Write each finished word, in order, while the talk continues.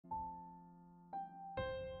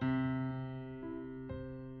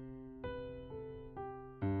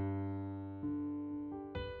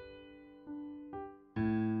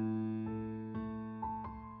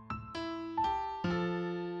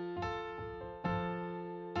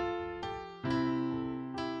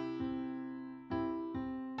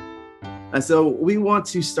So we want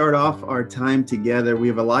to start off our time together. We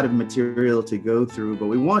have a lot of material to go through, but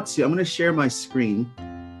I'm going to share my screen,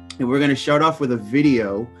 and we're going to start off with a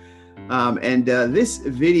video. This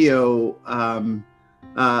video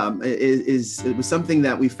it was something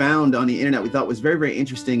that we found on the internet we thought was very, very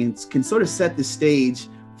interesting, and can sort of set the stage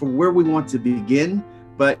for where we want to begin,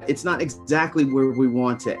 but it's not exactly where we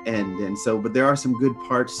want to end. But there are some good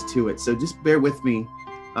parts to it. So just bear with me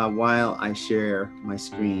while I share my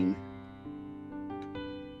screen.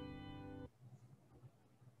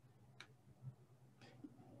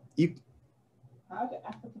 How do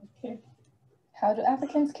Africans kiss? How do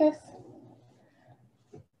Africans kiss?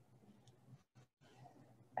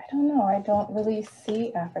 I don't know. I don't really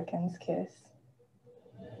see Africans kiss.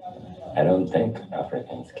 I don't think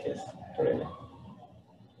Africans kiss, really,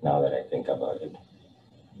 now that I think about it.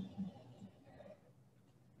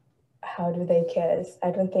 How do they kiss?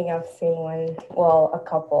 I don't think I've seen one, well, a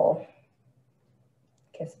couple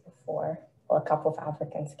kiss before. Well, a couple of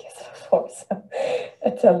Africans kiss before, so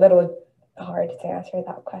it's a little hard to answer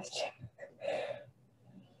that question.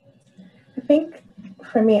 I think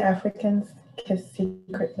for me, Africans kiss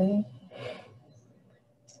secretly.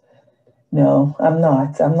 No, I'm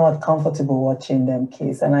not. I'm not comfortable watching them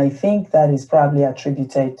kiss. And I think that is probably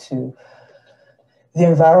attributed to the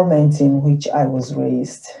environment in which I was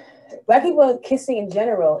raised. Black people kissing in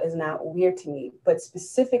general is not weird to me, but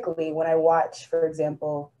specifically when I watch, for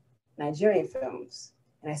example, Nigerian films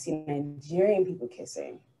and I see Nigerian people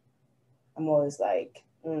kissing, I'm always like,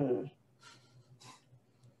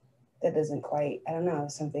 that doesn't quite, I don't know,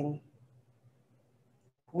 something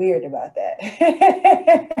weird about that.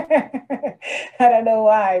 I don't know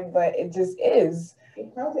why, but it just is.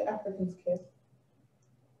 How do Africans kiss?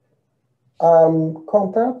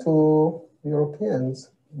 Compared to Europeans,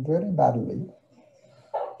 very badly.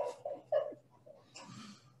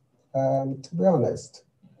 To be honest,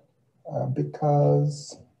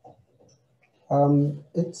 because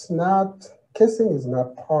kissing is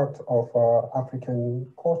not part of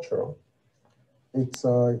African culture. It's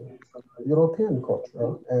a European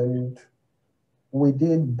culture, and we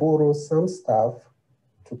did borrow some stuff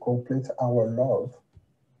to complete our love.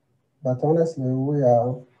 But honestly, we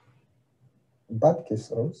are bad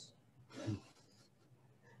kissers.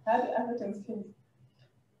 How do Africans kiss?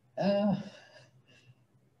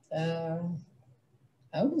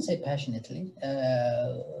 I wouldn't say passionately.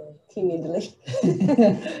 Timidly.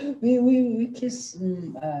 we kiss.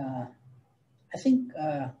 I think.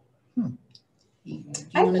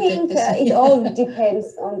 I think it all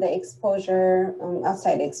depends on the exposure,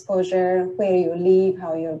 outside exposure, where you live,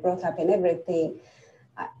 how you're brought up, and everything.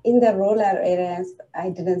 In the rural areas, I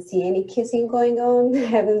didn't see any kissing going on. I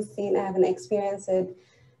haven't experienced it.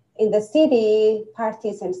 In the city,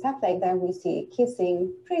 parties and stuff like that, we see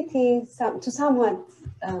kissing somewhat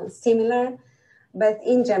similar, but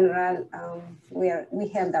in general, we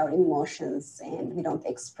held our emotions and we don't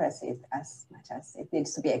express it as much as it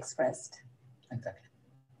needs to be expressed. Exactly.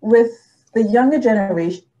 With the younger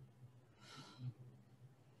generation.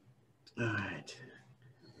 All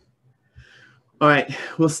right,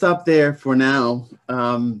 we'll stop there for now.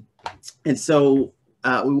 We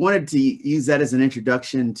wanted to use that as an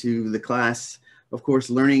introduction to the class, of course,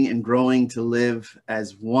 learning and growing to live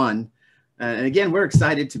as one. And again, we're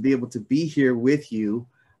excited to be able to be here with you.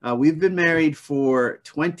 We've been married for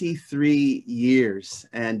 23 years,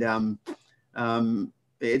 and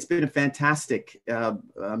it's been a fantastic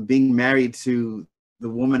being married to the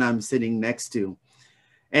woman I'm sitting next to.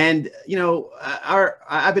 And, you know,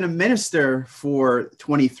 I've been a minister for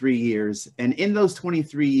 23 years, and in those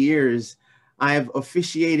 23 years, I have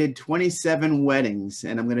officiated 27 weddings,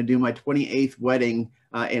 and I'm going to do my 28th wedding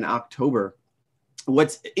in October.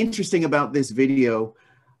 What's interesting about this video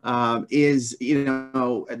is, you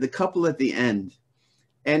know, the couple at the end.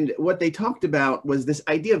 And what they talked about was this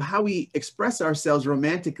idea of how we express ourselves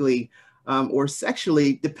romantically or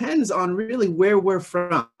sexually depends on really where we're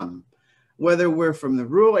from, whether we're from the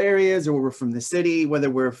rural areas or we're from the city,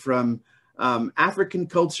 whether we're from African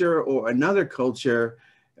culture or another culture.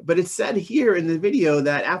 But it's said here in the video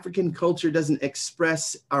that African culture doesn't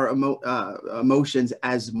express our emotions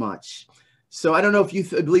as much. So I don't know if you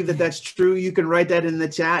believe that that's true. You can write that in the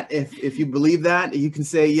chat if you believe that. You can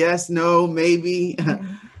say yes, no, maybe.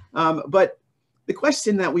 But the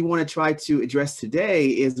question that we want to try to address today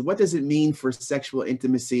is, what does it mean for sexual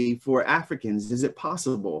intimacy for Africans? Is it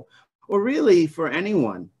possible? Or really for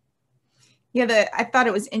anyone? Yeah, I thought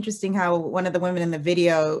it was interesting how one of the women in the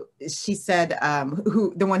video, she said,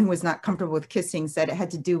 the one who was not comfortable with kissing said it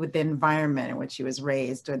had to do with the environment in which she was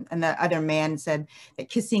raised. And the other man said that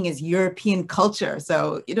kissing is European culture.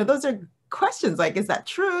 So, you know, those are questions like, is that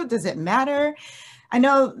true? Does it matter? I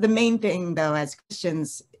know the main thing, though, as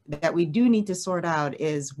Christians, that we do need to sort out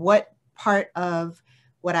is what part of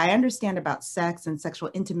what I understand about sex and sexual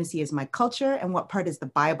intimacy is my culture and what part is the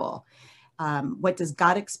Bible. What does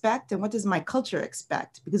God expect and what does my culture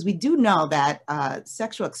expect? Because we do know that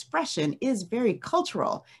sexual expression is very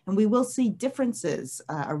cultural, and we will see differences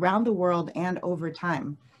around the world and over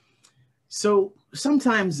time. So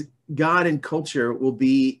sometimes God and culture will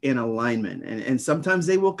be in alignment, and sometimes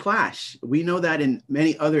they will clash. We know that in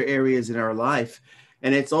many other areas in our life,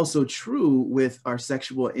 and it's also true with our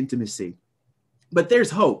sexual intimacy. But there's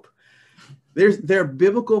hope. There are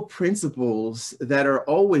biblical principles that are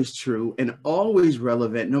always true and always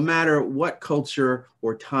relevant, no matter what culture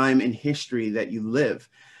or time in history that you live.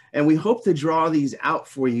 And we hope to draw these out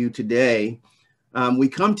for you today. We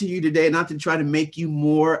come to you today not to try to make you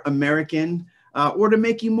more American or to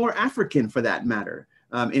make you more African, for that matter,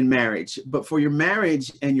 in marriage, but for your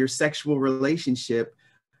marriage and your sexual relationship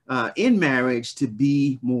in marriage to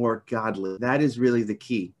be more godly. That is really the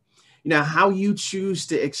key. You know, how you choose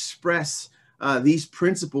to express these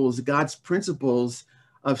principles, God's principles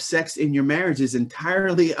of sex in your marriage, is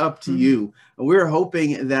entirely up to you. We're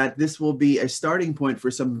hoping that this will be a starting point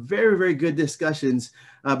for some very, very good discussions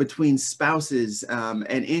between spouses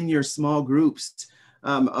and in your small groups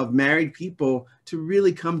of married people to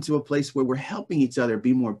really come to a place where we're helping each other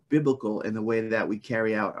be more biblical in the way that we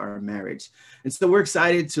carry out our marriage. And so we're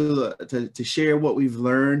excited to share what we've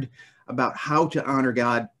learned about how to honor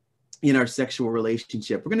God in our sexual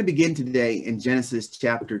relationship. We're going to begin today in Genesis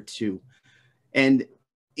chapter 2. And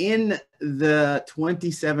in the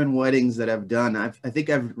 27 weddings that I've done, I think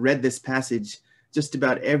I've read this passage just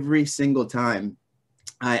about every single time.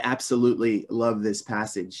 I absolutely love this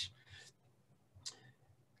passage.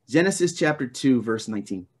 Genesis chapter 2, verse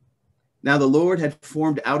 19. Now the Lord had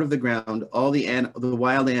formed out of the ground all the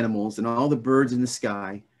wild animals and all the birds in the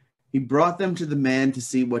sky. He brought them to the man to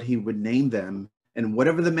see what he would name them. And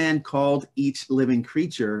whatever the man called each living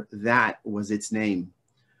creature, that was its name.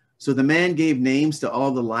 So the man gave names to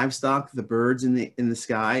all the livestock, the birds in the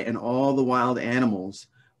sky, and all the wild animals.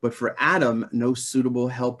 But for Adam, no suitable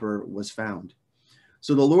helper was found.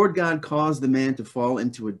 So the Lord God caused the man to fall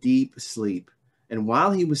into a deep sleep. And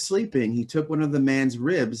while he was sleeping, he took one of the man's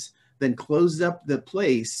ribs, then closed up the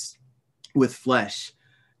place with flesh.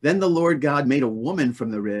 Then the Lord God made a woman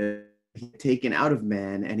from the rib he had taken out of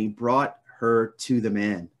man, and he brought her to the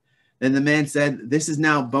man. Then the man said, "This is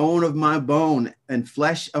now bone of my bone and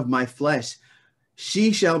flesh of my flesh.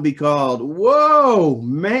 She shall be called," whoa,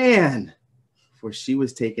 man, for she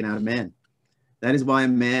was taken out of man. That is why a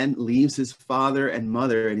man leaves his father and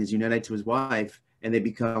mother and is united to his wife, and they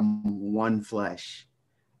become one flesh.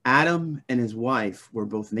 Adam and his wife were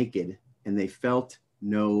both naked, and they felt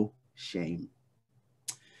no shame.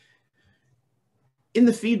 In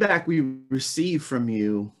the feedback we receive from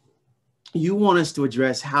you, you want us to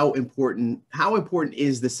address how important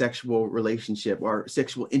is the sexual relationship or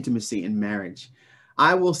sexual intimacy in marriage.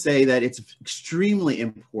 I will say that it's extremely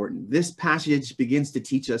important. This passage begins to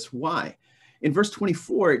teach us why. In verse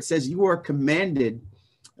 24, it says, "You are commanded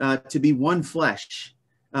to be one flesh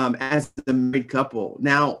as the married couple."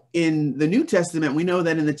 Now, in the New Testament, we know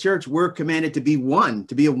that in the church, we're commanded to be one,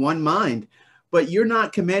 to be of one mind. But you're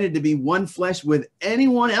not commanded to be one flesh with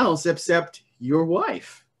anyone else except your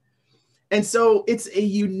wife. And so it's a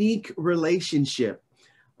unique relationship.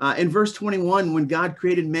 In verse 21, when God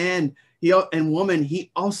created man and woman,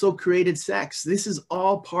 he also created sex. This is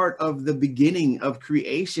all part of the beginning of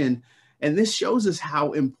creation. And this shows us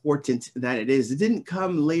how important that it is. It didn't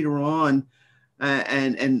come later on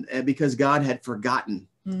and because God had forgotten.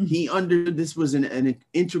 He understood this was an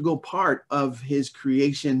integral part of his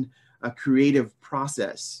creation, a creative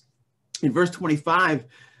process. In verse 25,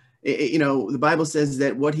 the Bible says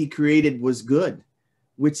that what he created was good,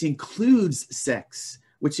 which includes sex,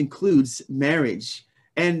 which includes marriage.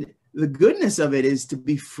 And the goodness of it is to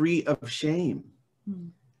be free of shame,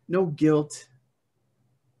 no guilt,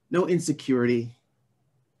 no insecurity,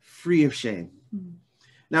 free of shame.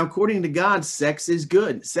 Now, according to God, sex is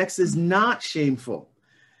good. Sex is not shameful.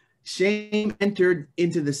 Shame entered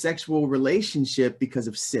into the sexual relationship because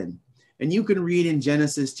of sin. And you can read in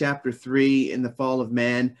Genesis chapter 3 in the fall of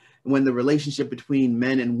man, when the relationship between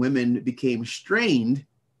men and women became strained,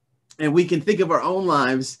 and we can think of our own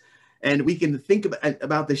lives and we can think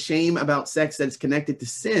about the shame about sex that's connected to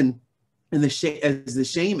sin, and as the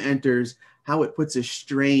shame enters, how it puts a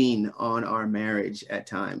strain on our marriage at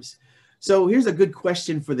times. So here's a good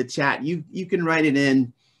question for the chat. You can write it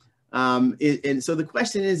in. And so the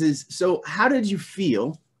question is so how did you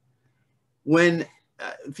feel when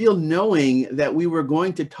feel knowing that we were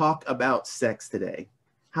going to talk about sex today?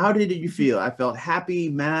 How did you feel? I felt happy,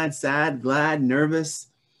 mad, sad, glad, nervous.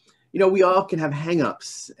 You know, we all can have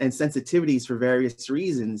hangups and sensitivities for various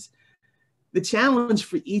reasons. The challenge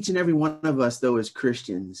for each and every one of us, though, as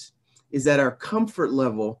Christians, is that our comfort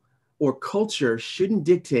level or culture shouldn't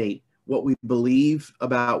dictate what we believe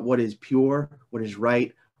about what is pure, what is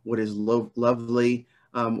right, what is lovely,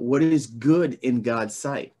 what is good in God's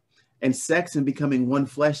sight. And sex and becoming one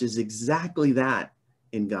flesh is exactly that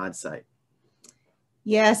in God's sight.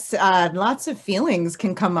 Yes, lots of feelings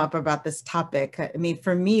can come up about this topic. I mean,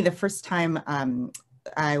 for me, the first time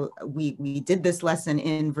we did this lesson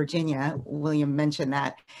in Virginia, William mentioned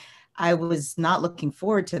that, I was not looking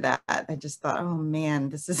forward to that. I just thought, oh man,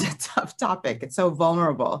 this is a tough topic. It's so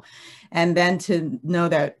vulnerable. And then to know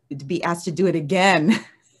that, to be asked to do it again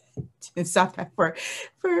in South for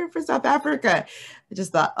South Africa, I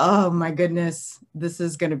just thought, oh my goodness, this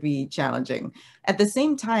is going to be challenging. At the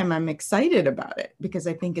same time, I'm excited about it because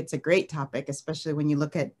I think it's a great topic, especially when you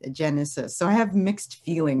look at Genesis. So I have mixed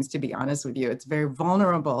feelings, to be honest with you. It's very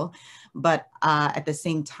vulnerable, but at the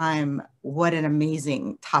same time, what an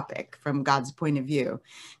amazing topic from God's point of view.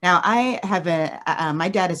 Now, I have my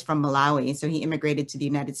dad is from Malawi, so he immigrated to the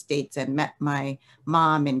United States and met my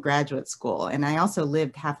mom in graduate school. And I also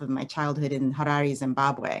lived half of my childhood in Harare,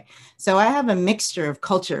 Zimbabwe. So I have a mixture of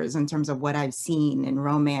cultures in terms of what I've seen in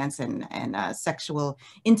romance and sexual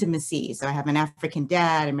intimacy. So I have an African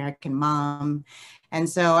dad, American mom. And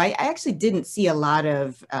so I actually didn't see a lot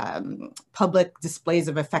of public displays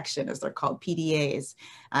of affection, as they're called, PDAs,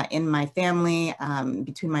 in my family,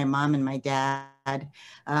 between my mom and my dad.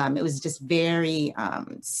 It was just very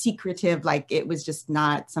secretive, like it was just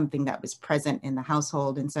not something that was present in the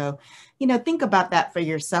household. And so, you know, think about that for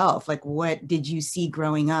yourself. Like, what did you see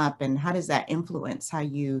growing up and how does that influence how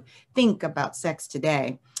you think about sex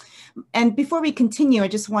today? And before we continue, I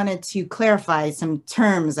just wanted to clarify some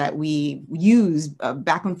terms that we use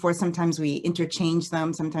back and forth. Sometimes we interchange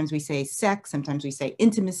them. Sometimes we say sex, sometimes we say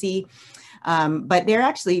intimacy, but they're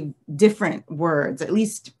actually different words, at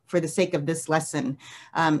least for the sake of this lesson.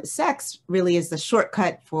 Sex really is the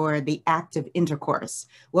shortcut for the act of intercourse,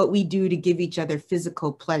 what we do to give each other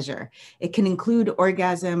physical pleasure. It can include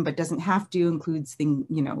orgasm, but doesn't have to, includes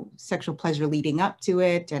sexual pleasure leading up to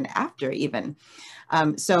it and after even.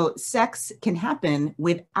 So sex can happen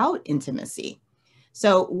without intimacy.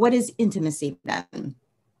 So what is intimacy then?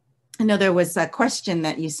 I know there was a question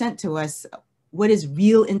that you sent to us. What is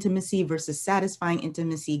real intimacy versus satisfying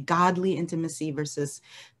intimacy, godly intimacy versus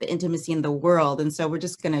the intimacy in the world? And so we're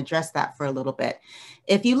just going to address that for a little bit.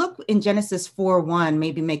 If you look in Genesis 4:1,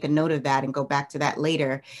 maybe make a note of that and go back to that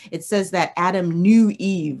later. It says that Adam knew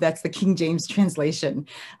Eve. That's the King James translation.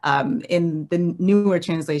 In the newer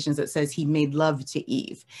translations, it says he made love to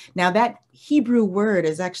Eve. Now that Hebrew word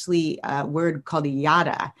is actually a word called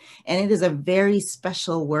yada, and it is a very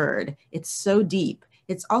special word. It's so deep.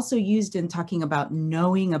 It's also used in talking about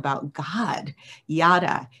knowing about God,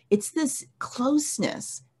 yada. It's this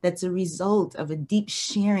closeness that's a result of a deep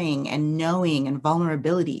sharing and knowing and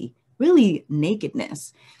vulnerability, really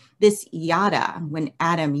nakedness. This yada, when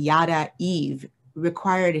Adam yada Eve,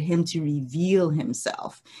 required him to reveal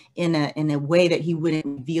himself in a way that he wouldn't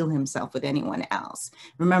reveal himself with anyone else.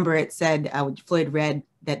 Remember, it said, Floyd read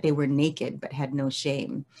that they were naked but had no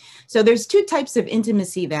shame. So there's two types of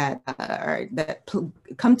intimacy that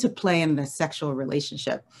come to play in the sexual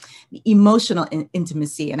relationship. The emotional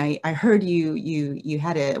intimacy, and I heard you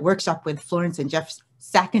had a workshop with Florence and Jeff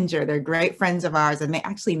Sackinger. They're great friends of ours, and they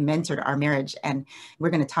actually mentored our marriage, and we're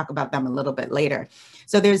going to talk about them a little bit later.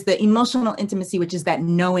 So there's the emotional intimacy, which is that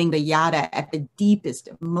knowing, the yada, at the deepest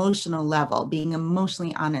emotional level, being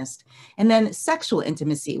emotionally honest. And then sexual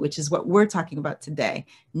intimacy, which is what we're talking about today,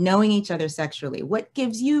 knowing each other sexually. What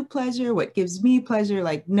gives you pleasure? What gives me pleasure?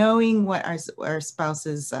 Like knowing what our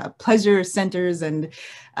spouse's pleasure centers and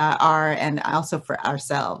are, and also for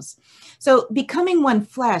ourselves. So becoming one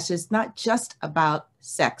flesh is not just about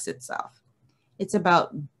sex itself. It's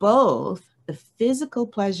about both the physical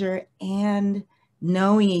pleasure and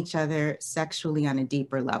knowing each other sexually on a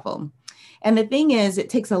deeper level. And the thing is, it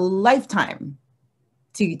takes a lifetime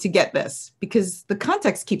to get this, because the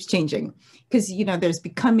context keeps changing. Because,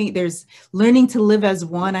 there's learning to live as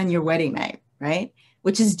one on your wedding night, right?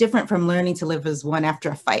 Which is different from learning to live as one after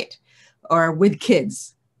a fight or with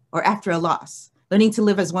kids or after a loss. Learning to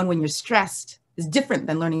live as one when you're stressed is different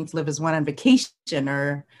than learning to live as one on vacation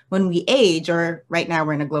or when we age, or right now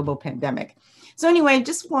we're in a global pandemic. So anyway, I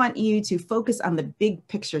just want you to focus on the big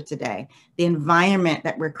picture today, the environment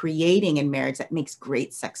that we're creating in marriage that makes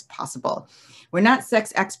great sex possible. We're not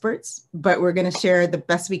sex experts, but we're going to share the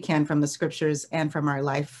best we can from the scriptures and from our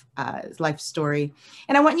life story.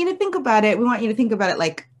 And I want you to think about it. We want you to think about it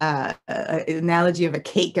like an analogy of a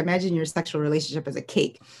cake. Imagine your sexual relationship as a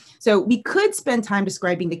cake. So we could spend time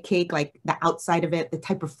describing the cake, like the outside of it, the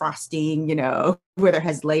type of frosting, you know, whether it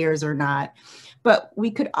has layers or not. But we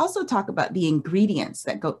could also talk about the ingredients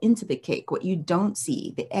that go into the cake, what you don't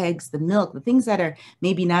see, the eggs, the milk, the things that are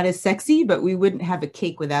maybe not as sexy, but we wouldn't have a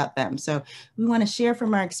cake without them. So we want to share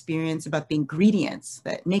from our experience about the ingredients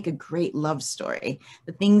that make a great love story,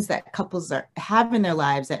 the things that couples have in their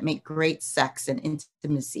lives that make great sex and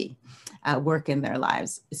intimacy work in their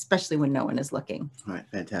lives, especially when no one is looking. All right,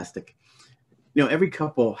 fantastic. You know, every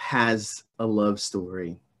couple has a love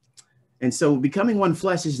story. And so becoming one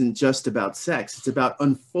flesh isn't just about sex. It's about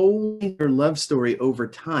unfolding your love story over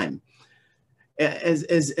time. As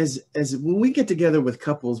when we get together with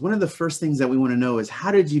couples, one of the first things that we want to know is,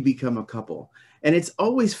 how did you become a couple? And it's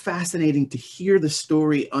always fascinating to hear the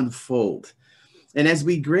story unfold. And as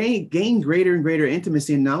we gain greater and greater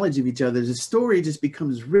intimacy and knowledge of each other, the story just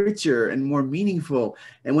becomes richer and more meaningful.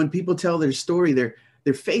 And when people tell their story, their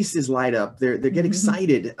faces light up. They get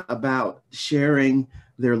excited about sharing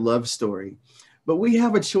their love story. But we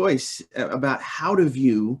have a choice about how to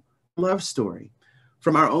view love story,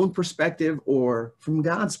 from our own perspective or from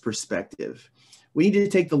God's perspective. We need to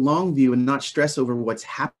take the long view and not stress over what's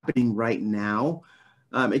happening right now.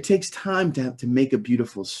 It takes time to make a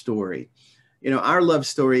beautiful story. You know, our love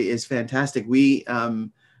story is fantastic. We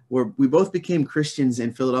both became Christians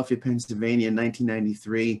in Philadelphia, Pennsylvania in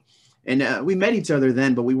 1993. And we met each other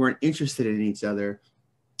then, but we weren't interested in each other.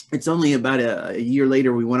 It's only about a year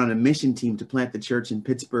later, we went on a mission team to plant the church in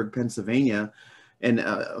Pittsburgh, Pennsylvania. And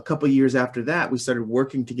a couple of years after that, we started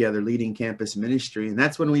working together, leading campus ministry. And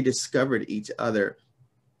that's when we discovered each other.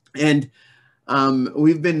 And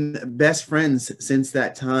we've been best friends since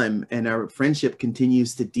that time. And our friendship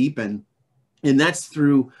continues to deepen. And that's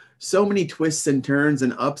through so many twists and turns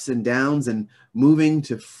and ups and downs, and moving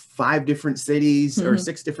to 5 different cities or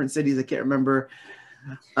 6 different cities. I can't remember.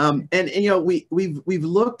 And you know, we've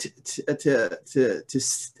looked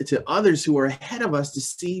to others who are ahead of us to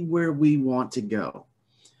see where we want to go.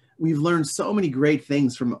 We've learned so many great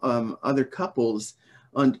things from other couples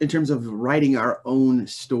in terms of writing our own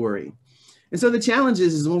story. And so the challenge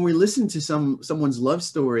is when we listen to someone's love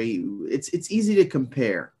story, it's easy to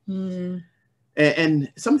compare.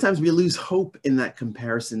 And sometimes we lose hope in that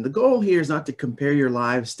comparison. The goal here is not to compare your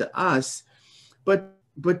lives to us,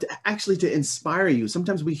 but actually to inspire you.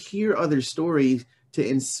 Sometimes we hear other stories to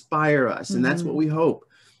inspire us, and that's what we hope.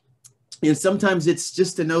 And sometimes it's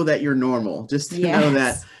just to know that you're normal, just to know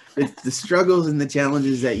that the struggles and the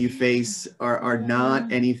challenges that you face are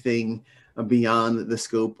not anything beyond the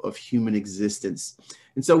scope of human existence.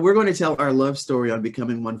 And so we're going to tell our love story on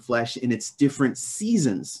becoming one flesh in its different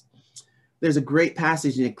seasons. There's a great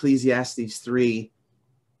passage in Ecclesiastes 3,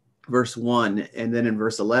 verse 1, and then in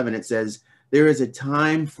verse 11 it says, "There is a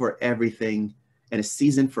time for everything and a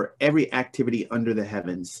season for every activity under the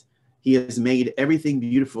heavens. He has made everything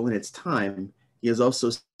beautiful in its time. He has also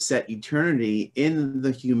set eternity in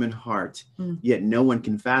the human heart, yet no one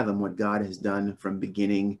can fathom what God has done from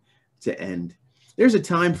beginning to end." There's a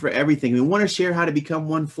time for everything. We want to share how to become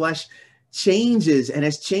one flesh changes and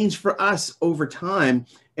has changed for us over time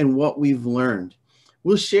and what we've learned.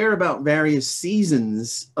 We'll share about various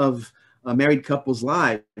seasons of a married couple's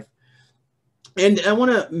life. And I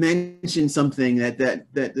want to mention something that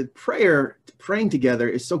the praying together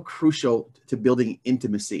is so crucial to building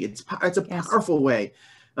intimacy. It's a powerful way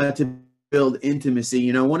to build intimacy.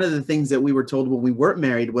 You know, one of the things that we were told when we weren't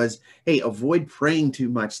married was, hey, avoid praying too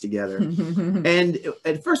much together. And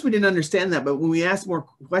at first we didn't understand that, but when we asked more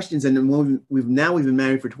questions, and when we've been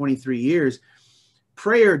married for 23 years,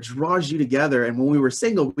 prayer draws you together. And when we were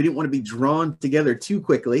single, we didn't want to be drawn together too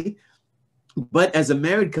quickly. But as a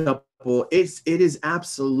married couple, it is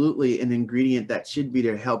absolutely an ingredient that should be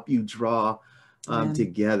to help you draw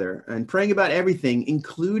together, and praying about everything,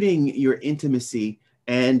 including your intimacy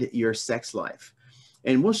and your sex life.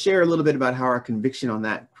 And we'll share a little bit about how our conviction on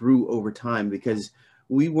that grew over time, because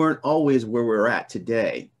we weren't always where we're at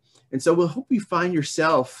today. And so we'll hope you find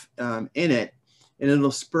yourself in it, and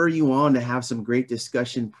it'll spur you on to have some great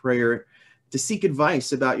discussion, prayer, to seek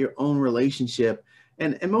advice about your own relationship.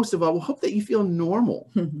 And most of all, we'll hope that you feel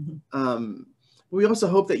normal. We also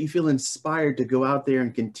hope that you feel inspired to go out there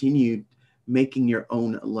and continue making your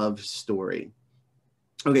own love story.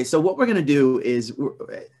 Okay, so what we're going to do is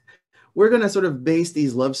we're going to sort of base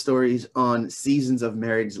these love stories on seasons of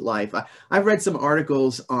married life. I've read some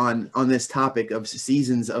articles on this topic of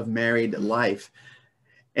seasons of married life.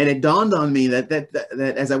 And it dawned on me that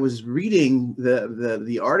as I was reading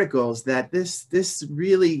the articles, that this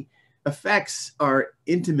really affects our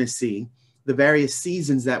intimacy, the various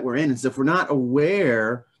seasons that we're in. And so if we're not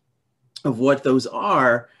aware of what those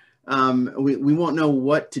are, we won't know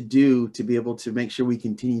what to do to be able to make sure we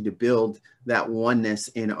continue to build that oneness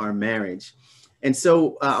in our marriage. And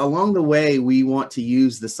so along the way, we want to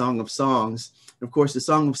use the Song of Songs. Of course, the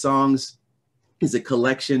Song of Songs is a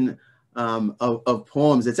collection of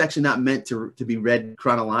poems. It's actually not meant to be read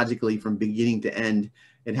chronologically from beginning to end.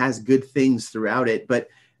 It has good things throughout it, but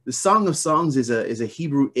the Song of Songs is a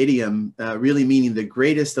Hebrew idiom, really meaning the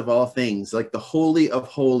greatest of all things, like the holy of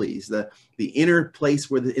holies, the inner place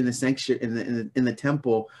where in the sanctuary, in the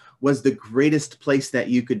temple, was the greatest place that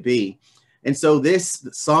you could be. And so this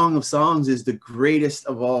Song of Songs is the greatest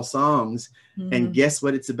of all songs. Mm-hmm. And guess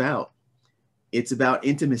what it's about? It's about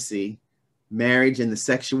intimacy, marriage, and the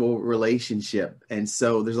sexual relationship. And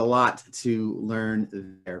so there's a lot to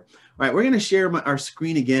learn there. All right, we're going to share our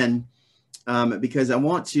screen again because I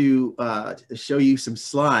want to show you some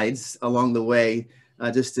slides along the way,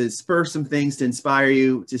 just to spur some things, to inspire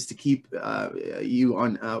you, just to keep you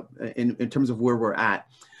on in terms of where we're at.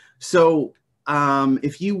 So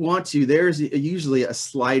if you want to, there's usually a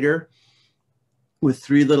slider with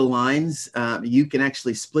 3 little lines. You can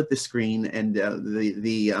actually split the screen, and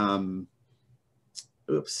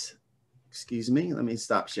oops, excuse me. Let me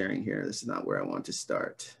stop sharing here. This is not where I want to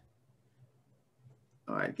start.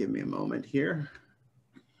 All right, give me a moment here.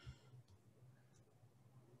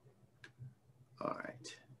 All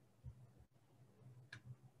right.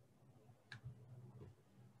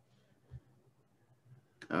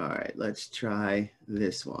 All right, let's try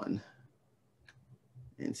this one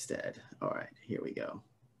instead. All right, here we go.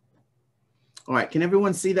 All right, can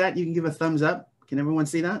everyone see that? You can give a thumbs up. Can everyone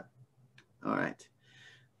see that? All right.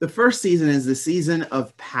 The first season is the season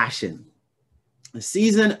of passion. The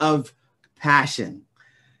season of passion.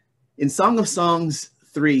 In Song of Songs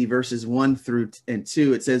 3, verses 1 through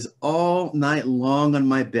 2, it says, "All night long on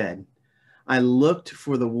my bed, I looked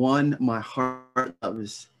for the one my heart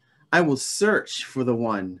loves. I will search for the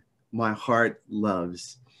one my heart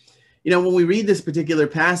loves." You know, when we read this particular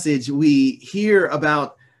passage, we hear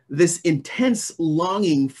about this intense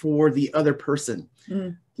longing for the other person,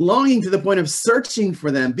 longing to the point of searching for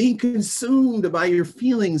them, being consumed by your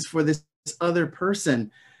feelings for this other person.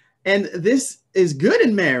 And this is good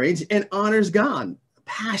in marriage and honors God.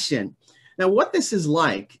 Passion. Now, what this is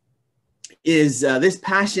like is this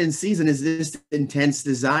passion season is this intense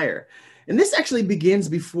desire. And this actually begins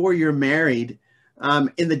before you're married,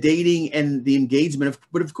 in the dating and the engagement.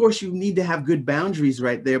 But of course, you need to have good boundaries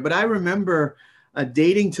right there. But I remember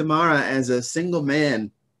dating Tamara as a single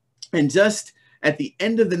man, and just at the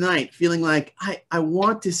end of the night, feeling like I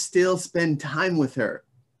want to still spend time with her.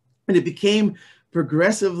 And it became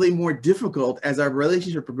progressively more difficult as our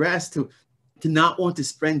relationship progressed to not want to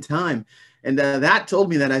spend time. And that told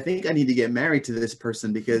me that I think I need to get married to this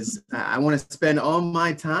person, because I want to spend all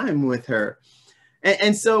my time with her.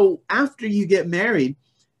 And so after you get married,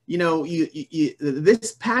 you know,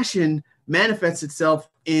 this passion manifests itself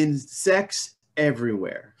in sex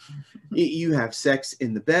everywhere. You have sex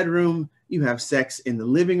in the bedroom, you have sex in the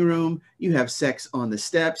living room, you have sex on the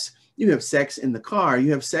steps, you have sex in the car,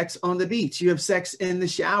 you have sex on the beach, you have sex in the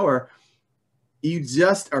shower. You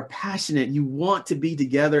just are passionate. You want to be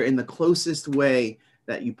together in the closest way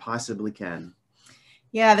that you possibly can.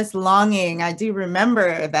 Yeah, this longing. I do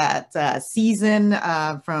remember that season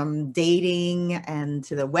from dating and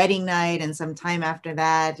to the wedding night and some time after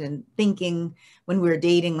that, and thinking when we were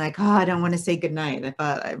dating, like, oh, I don't want to say goodnight.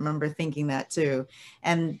 I remember thinking that too.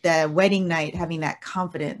 And the wedding night, having that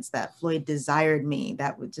confidence that Floyd desired me,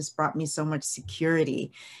 that just brought me so much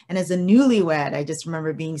security. And as a newlywed, I just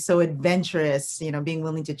remember being so adventurous, you know, being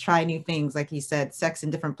willing to try new things. Like he said, sex in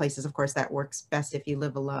different places. Of course, that works best if you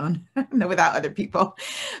live alone without other people.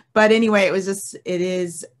 But anyway, it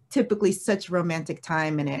is typically such a romantic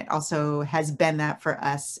time. And it also has been that for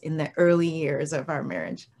us in the early years of our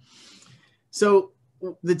marriage. So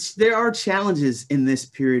there are challenges in this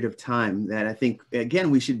period of time that I think,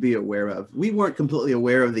 again, we should be aware of. We weren't completely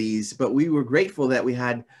aware of these, but we were grateful that we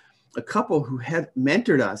had a couple who had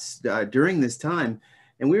mentored us during this time.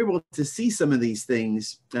 And we were able to see some of these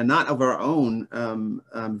things, not of our own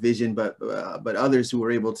vision, but others who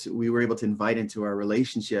we were able to invite into our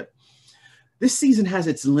relationship. This season has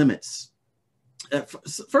its limits.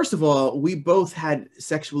 First of all, we both had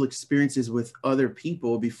sexual experiences with other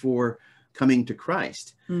people before coming to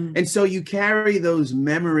Christ. And so you carry those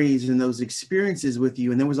memories and those experiences with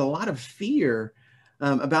you. And there was a lot of fear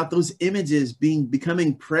about those images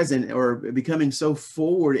becoming present or becoming so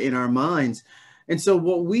forward in our minds. And so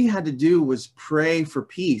what we had to do was pray for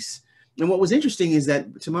peace. And what was interesting is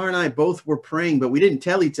that Tamara and I both were praying, but we didn't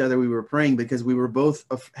tell each other we were praying because we were both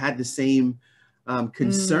had the same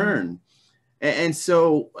concern. And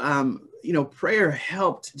so, you know, prayer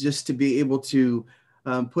helped just to be able to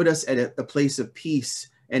put us at a place of peace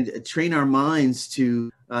and train our minds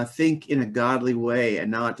to think in a godly way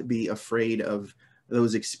and not be afraid of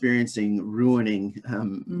those experiencing ruining,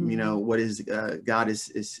 you know, what is God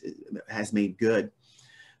has made good.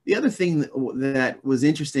 The other thing that was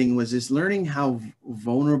interesting was just learning how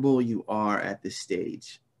vulnerable you are at this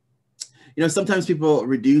stage. You know, sometimes people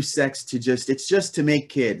reduce sex to it's just to make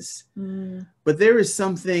kids, but there is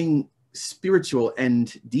something spiritual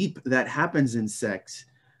and deep that happens in sex.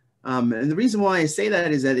 And the reason why I say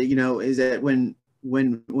that is that, you know, is that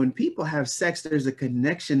when people have sex, there's a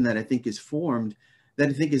connection that I think is formed that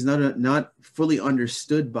I think is not fully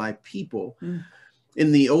understood by people.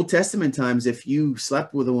 In the Old Testament times, if you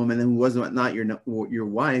slept with a woman who wasn't not your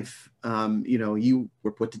wife, you know, you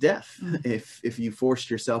were put to death if you forced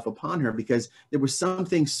yourself upon her, because there was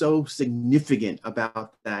something so significant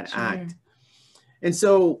about that act. And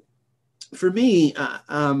so for me,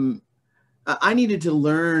 I needed to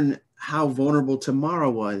learn how vulnerable Tamara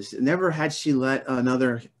was. Never had she let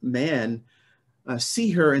another man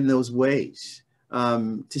see her in those ways,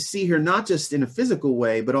 to see her not just in a physical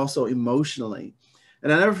way, but also emotionally.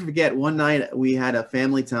 And I'll never forget, one night we had a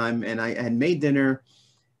family time and I had made dinner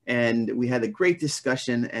and we had a great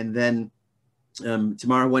discussion. And then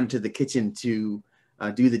Tamara went to the kitchen to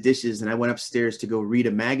do the dishes, and I went upstairs to go read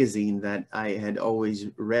a magazine that I had always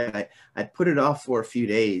read. I'd put it off for a few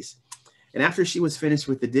days. And after she was finished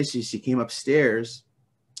with the dishes, she came upstairs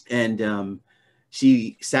and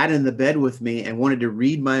she sat in the bed with me and wanted to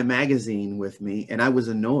read my magazine with me. And I was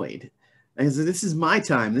annoyed. I said, this is my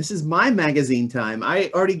time. This is my magazine time. I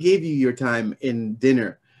already gave you your time in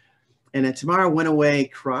dinner. And Tamara went away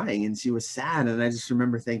crying and she was sad. And I just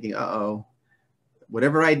remember thinking, uh-oh,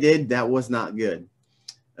 whatever I did, that was not good.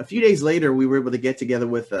 A few days later, we were able to get together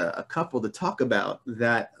with a couple to talk about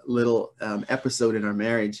that little episode in our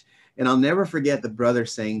marriage. And I'll never forget the brother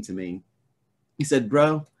saying to me, he said,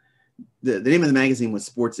 bro, the name of the magazine was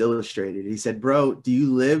Sports Illustrated. He said, bro, do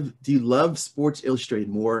you love Sports Illustrated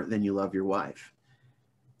more than you love your wife?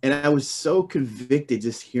 And I was so convicted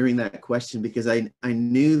just hearing that question, because I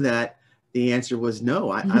knew that the answer was no.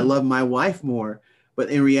 I love my wife more. But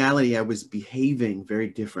in reality, I was behaving very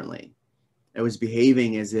differently. I was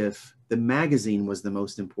behaving as if the magazine was the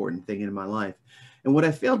most important thing in my life. And what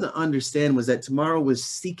I failed to understand was that Tamara was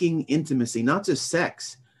seeking intimacy, not just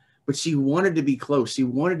sex, but she wanted to be close. She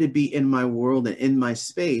wanted to be in my world and in my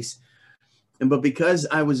space. But because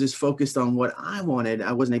I was just focused on what I wanted,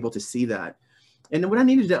 I wasn't able to see that. And what I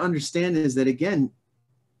needed to understand is that, again,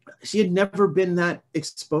 she had never been that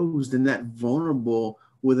exposed and that vulnerable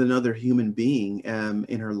with another human being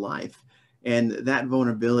in her life. And that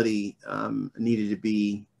vulnerability needed to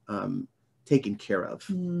be taken care of.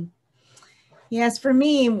 Yes, for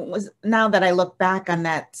me, was now that I look back on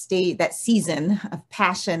that season of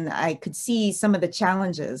passion, I could see some of the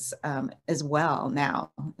challenges as well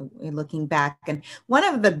now, looking back. And one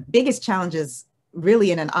of the biggest challenges,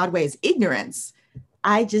 really in an odd way, is ignorance.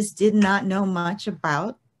 I just did not know much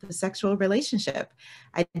about the sexual relationship.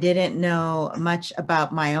 I didn't know much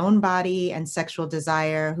about my own body and sexual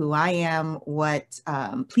desire, who I am, what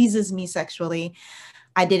pleases me sexually.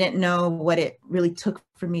 I didn't know what it really took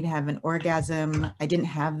for me to have an orgasm. I didn't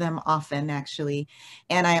have them often, actually.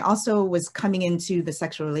 And I also was coming into the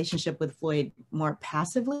sexual relationship with Floyd more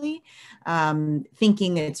passively,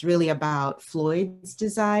 thinking it's really about Floyd's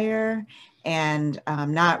desire and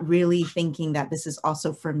not really thinking that this is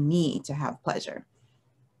also for me to have pleasure.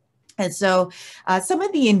 And so some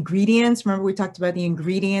of the ingredients, remember we talked about the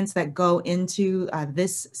ingredients that go into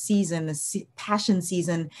this season, the passion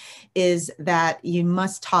season, is that you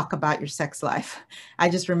must talk about your sex life. I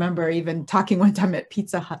just remember even talking one time at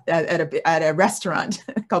Pizza Hut, at a restaurant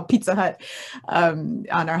called Pizza Hut on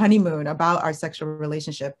our honeymoon about our sexual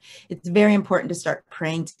relationship. It's very important to start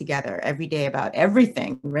praying together every day about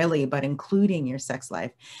everything, really, but including your sex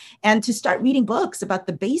life. And to start reading books about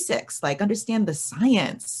the basics, like understand the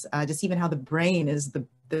science, just even how the brain is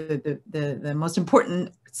the most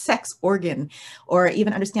important sex organ, or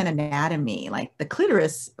even understand anatomy. Like the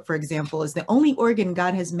clitoris, for example, is the only organ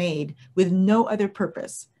God has made with no other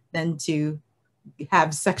purpose than to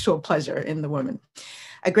have sexual pleasure in the woman.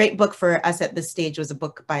 A great book for us at this stage was a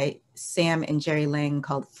book by Sam and Jerry Lang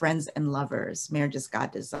called Friends and Lovers, Marriage as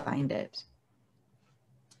God Designed It.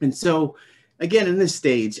 And so, again, in this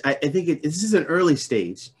stage, I think this is an early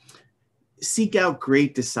stage. Seek out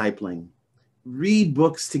great discipling. Read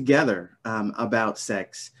books together about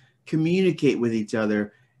sex. Communicate with each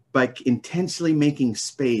other by intentionally making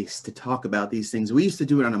space to talk about these things. We used to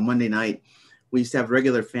do it on a Monday night. We used to have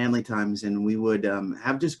regular family times, and we would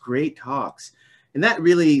have just great talks. And that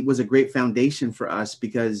really was a great foundation for us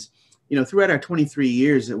because, you know, throughout our 23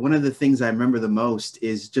 years, one of the things I remember the most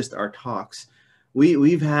is just our talks.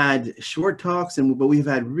 We've had short talks, but we've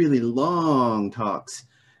had really long talks.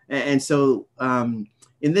 And so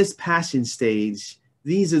in this passion stage,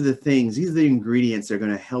 these are the ingredients that are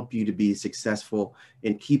going to help you to be successful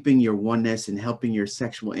in keeping your oneness and helping your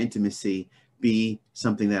sexual intimacy be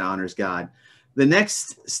something that honors God. The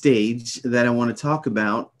next stage that I want to talk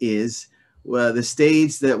about is the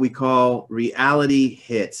stage that we call reality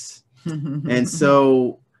hits. And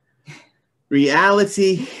so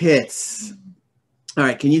reality hits. All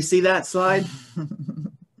right, can you see that slide?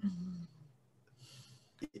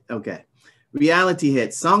 Okay. Reality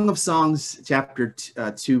hits. Song of Songs, chapter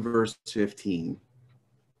 2, verse 15.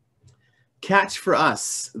 Catch for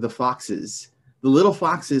us the foxes, the little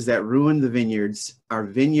foxes that ruin the vineyards, are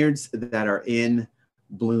vineyards that are in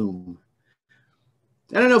bloom.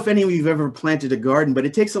 I don't know if any of you have ever planted a garden, but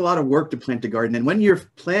it takes a lot of work to plant a garden. And when your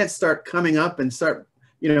plants start coming up and start,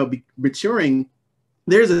 maturing,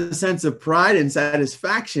 there's a sense of pride and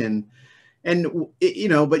satisfaction. And,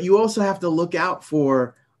 but you also have to look out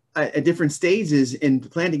for at different stages in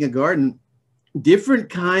planting a garden, different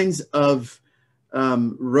kinds of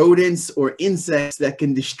rodents or insects that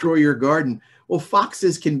can destroy your garden. Well,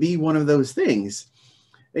 foxes can be one of those things.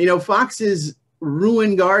 Foxes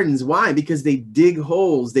ruin gardens. Why? Because they dig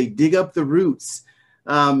holes, they dig up the roots,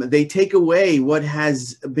 they take away what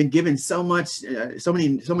has been given so much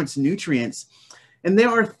nutrients. And there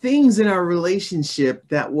are things in our relationship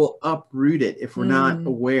that will uproot it if we're not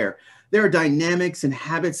aware. There are dynamics and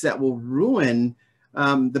habits that will ruin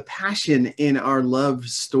the passion in our love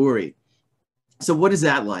story. So what is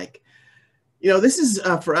that like? This is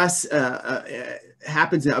for us,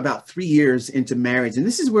 happens about 3 years into marriage. And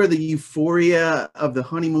this is where the euphoria of the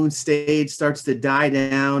honeymoon stage starts to die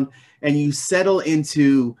down and you settle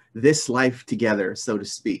into this life together, so to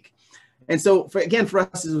speak. And so for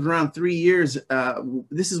us, it was around 3 years.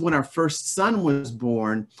 This is when our first son was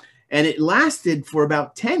born. And it lasted for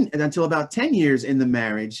until about 10 years in the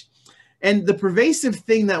marriage. And the pervasive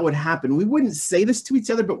thing that would happen, we wouldn't say this to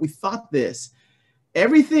each other, but we thought this: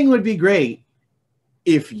 everything would be great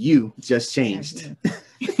if you just changed.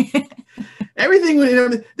 Everything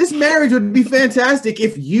would, this marriage would be fantastic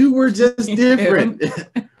if you were just different.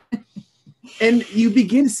 And you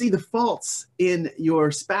begin to see the faults in your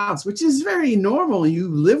spouse, which is very normal. You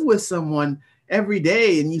live with someone every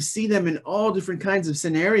day and you see them in all different kinds of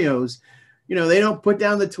scenarios. They don't put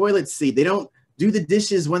down the toilet seat. They don't do the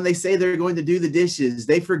dishes when they say they're going to do the dishes.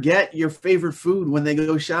 They forget your favorite food when they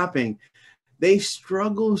go shopping. They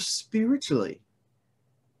struggle spiritually.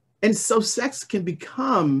 And so sex can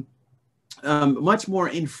become much more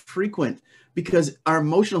infrequent because our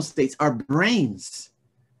emotional states, our brains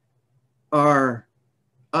are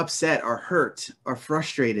upset, are hurt, are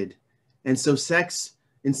frustrated. And so sex,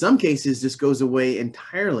 in some cases, just goes away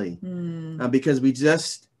entirely because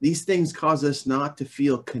these things cause us not to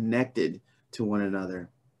feel connected to one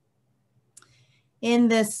another. In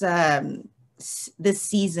this this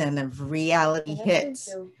season of reality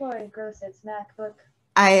hits, Floyd Grossett's MacBook.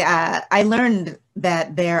 I learned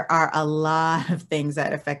that there are a lot of things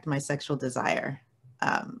that affect my sexual desire.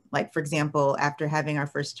 Like, for example, after having our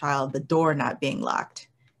first child, the door not being locked,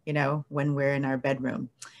 when we're in our bedroom.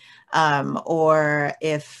 Or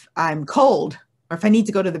if I'm cold, or if I need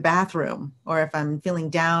to go to the bathroom, or if I'm feeling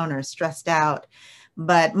down or stressed out.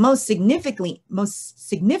 But most significant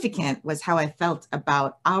was how I felt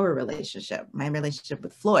about our relationship, my relationship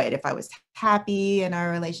with Floyd. If I was happy in our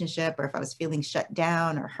relationship, or if I was feeling shut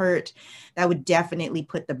down or hurt, that would definitely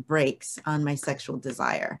put the brakes on my sexual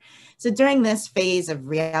desire. So during this phase of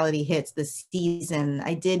reality hits this season,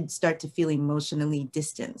 I did start to feel emotionally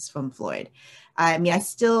distanced from Floyd. I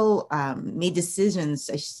still made decisions.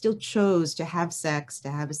 I still chose to have sex, to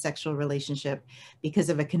have a sexual relationship because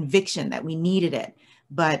of a conviction that we needed it.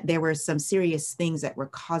 But there were some serious things that were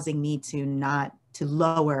causing me to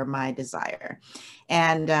lower my desire.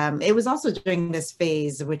 And it was also during this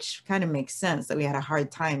phase, which kind of makes sense, that we had a hard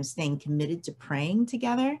time staying committed to praying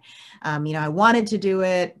together. I wanted to do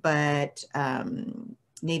it, but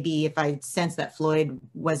maybe if I sensed that Floyd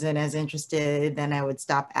wasn't as interested, then I would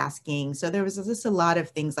stop asking. So there was just a lot of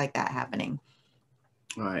things like that happening.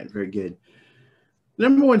 All right, very good.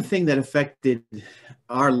 Number one thing that affected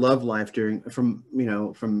our love life from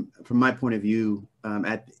my point of view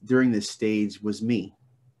during this stage was me.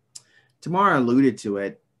 Tamara alluded to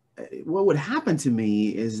it. What would happen to me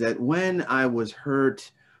is that when I was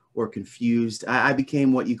hurt or confused, I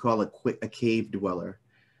became what you call a cave dweller.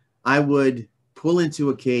 I would pull into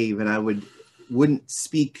a cave and I wouldn't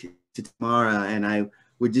speak to Tamara, and I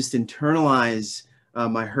would just internalize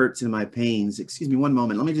my hurts and my pains. Excuse me one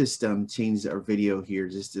moment. Let me just change our video here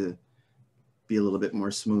just to be a little bit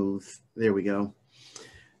more smooth. There we go.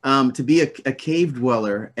 To be a cave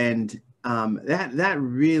dweller, and that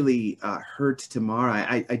really hurt Tamara.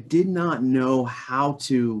 I did not know how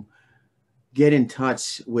to get in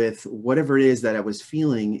touch with whatever it is that I was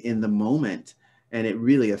feeling in the moment, and it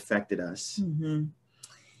really affected us. Mm-hmm.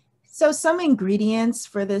 So some ingredients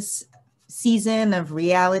for this season of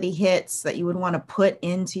reality hits that you would want to put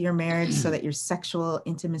into your marriage so that your sexual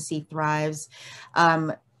intimacy thrives.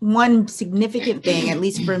 One significant thing, at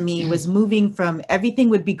least for me, was moving from everything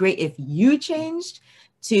would be great if you changed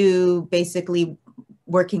to basically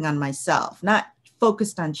working on myself, not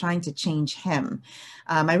focused on trying to change him.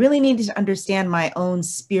 I really needed to understand my own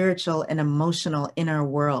spiritual and emotional inner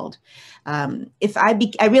world. I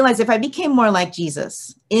realized if I became more like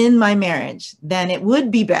Jesus in my marriage, then it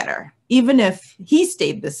would be better, even if he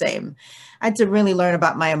stayed the same. I had to really learn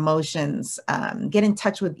about my emotions, get in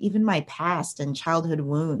touch with even my past and childhood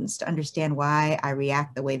wounds to understand why I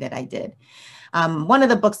react the way that I did. One of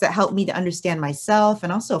the books that helped me to understand myself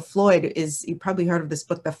and also Floyd is, you probably heard of this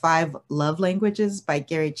book, The 5 Love Languages by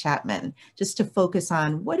Gary Chapman, just to focus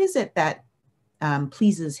on what is it that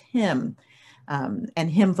pleases him and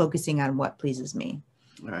him focusing on what pleases me.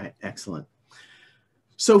 All right, excellent.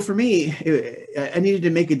 So for me, I needed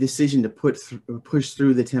to make a decision to push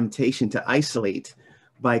through the temptation to isolate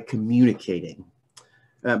by communicating.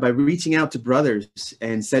 By reaching out to brothers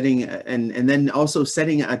and setting and then also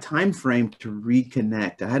setting a time frame to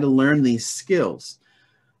reconnect. I had to learn these skills,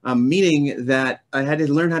 meaning that I had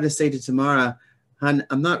to learn how to say to Tamara, "Hon,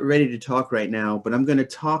 I'm not ready to talk right now, but I'm going to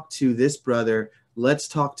talk to this brother. Let's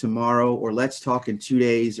talk tomorrow, or let's talk in 2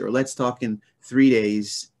 days, or let's talk in 3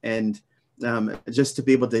 days." And just to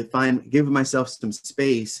be able to give myself some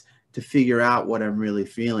space to figure out what I'm really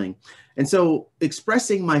feeling. And so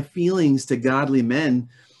expressing my feelings to godly men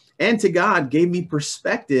and to God gave me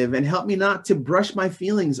perspective and helped me not to brush my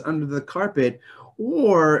feelings under the carpet,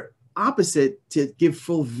 or opposite, to give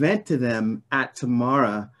full vent to them at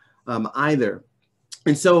Tamara either.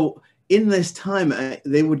 And so in this time,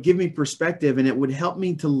 they would give me perspective, and it would help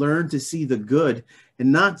me to learn to see the good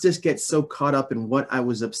and not just get so caught up in what I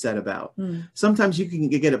was upset about. Sometimes you can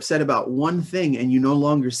get upset about one thing and you no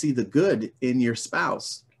longer see the good in your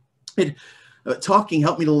spouse. Talking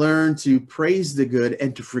helped me to learn to praise the good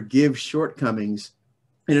and to forgive shortcomings.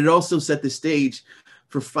 And it also set the stage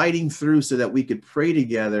for fighting through so that we could pray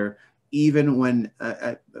together even when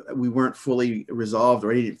we weren't fully resolved,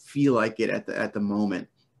 or I didn't feel like it at the moment.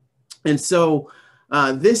 And so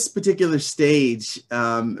this particular stage,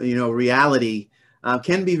 reality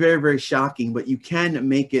can be very, very shocking, but you can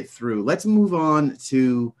make it through. Let's move on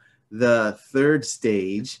to the third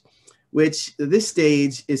stage, which this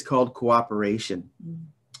stage is called cooperation.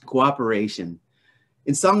 Cooperation.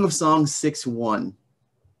 In Song of Songs 6:1,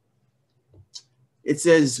 it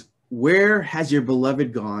says, "Where has your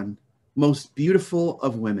beloved gone, most beautiful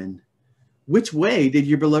of women? Which way did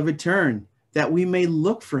your beloved turn, that we may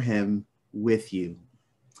look for him with you?"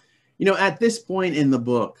 At this point in the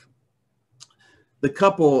book, the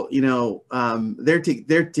couple, they're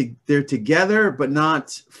together, but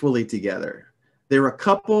not fully together. They're a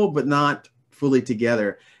couple, but not fully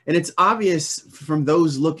together. And it's obvious from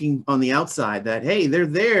those looking on the outside that, hey, they're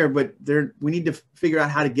there, but we need to figure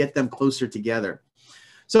out how to get them closer together.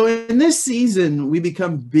 So in this season, we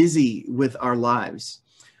become busy with our lives.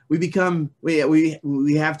 We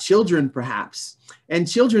have children, perhaps. And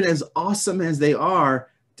children, as awesome as they are,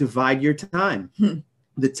 divide your time.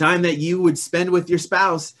 The time that you would spend with your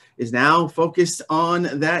spouse is now focused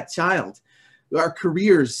on that child. Our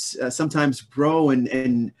careers sometimes grow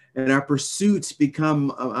and our pursuits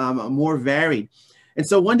become more varied. And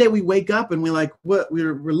so one day we wake up and we're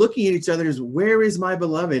looking at each other as, where is my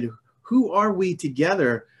beloved? Who are we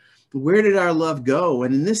together? Where did our love go?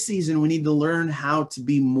 And in this season, we need to learn how to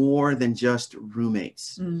be more than just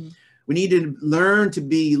roommates. We need to learn to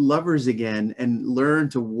be lovers again and learn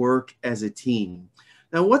to work as a team.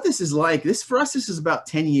 Now, what this is like, this is about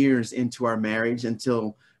 10 years into our marriage,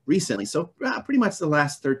 until recently. So pretty much the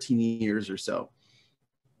last 13 years or so.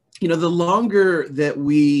 You know, the longer that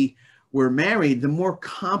we were married, the more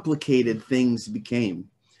complicated things became.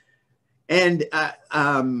 And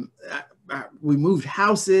we moved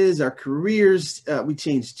houses, our careers, we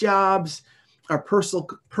changed jobs, our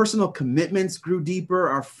personal commitments grew deeper,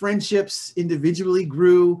 our friendships individually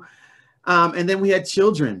grew, and then we had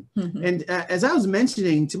children. Mm-hmm. And as I was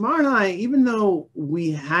mentioning, Tamara and I, even though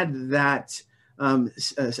we had that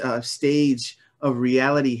stage of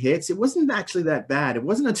reality hits, it wasn't actually that bad. It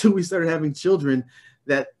wasn't until we started having children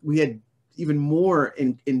that we had even more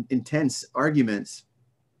intense arguments.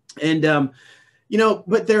 And, you know,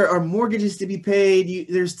 but there are mortgages to be paid.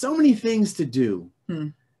 There's so many things to do.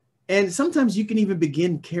 And sometimes you can even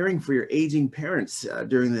begin caring for your aging parents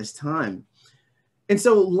during this time. And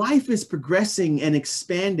so life is progressing and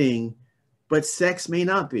expanding, but sex may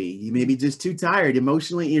not be. You may be just too tired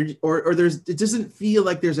emotionally, or it doesn't feel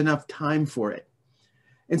like there's enough time for it.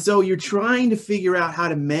 And so you're trying to figure out how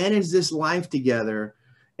to manage this life together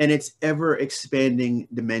and its ever expanding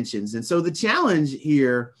dimensions. And so the challenge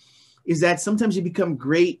here is that sometimes you become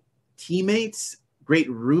great teammates, great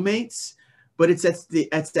roommates, but it's at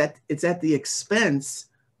the expense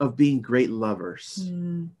of being great lovers.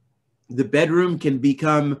 The bedroom can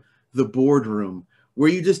become the boardroom, where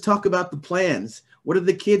you just talk about the plans. What are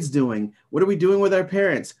the kids doing? What are we doing with our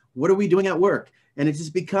parents? What are we doing at work? And it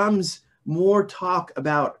just becomes more talk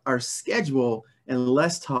about our schedule and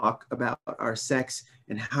less talk about our sex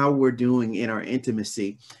and how we're doing in our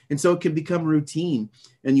intimacy. And so it can become routine,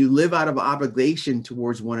 and you live out of obligation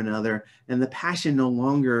towards one another, and the passion no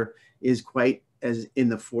longer is quite as in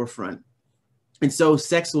the forefront. And so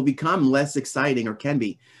sex will become less exciting, or can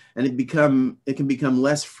be, and it can become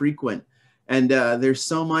less frequent. And there's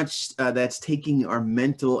so much that's taking our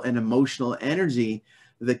mental and emotional energy,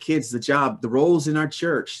 the kids, the job, the roles in our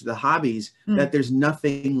church, the hobbies, that there's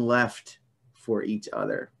nothing left for each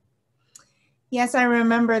other. Yes, I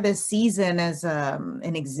remember this season as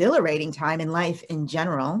an exhilarating time in life in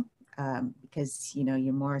general, because, you know,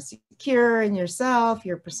 you're more secure in yourself,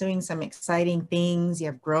 you're pursuing some exciting things, you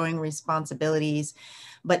have growing responsibilities.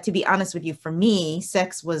 But to be honest with you, for me,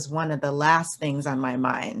 sex was one of the last things on my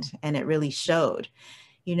mind, and it really showed.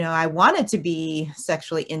 You know, I wanted to be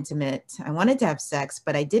sexually intimate. I wanted to have sex,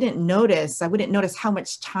 but I wouldn't notice how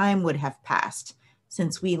much time would have passed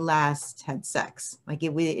since we last had sex. Like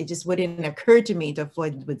it just wouldn't occur to me until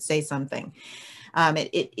Floyd would say something.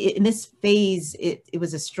 In this phase, it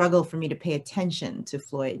was a struggle for me to pay attention to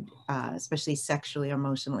Floyd, especially sexually or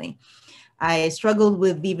emotionally. I struggled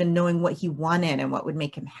with even knowing what he wanted and what would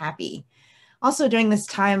make him happy. Also during this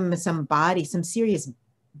time, some serious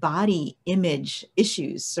body image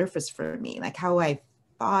issues surfaced for me, like how I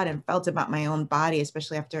thought and felt about my own body,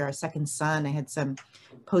 especially after our second son. I had some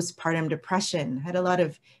postpartum depression, had a lot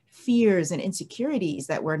of fears and insecurities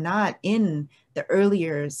that were not in the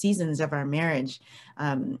earlier seasons of our marriage.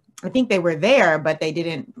 I think they were there, but they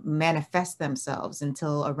didn't manifest themselves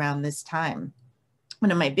until around this time. One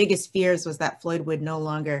of my biggest fears was that Floyd would no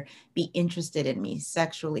longer be interested in me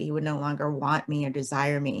sexually. He would no longer want me or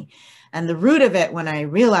desire me. And the root of it, when I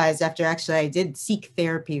realized after actually I did seek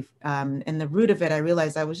therapy, and the root of it, I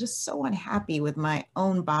realized I was just so unhappy with my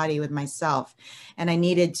own body, with myself, and I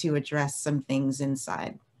needed to address some things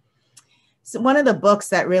inside. So one of the books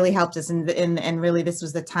that really helped us, and really this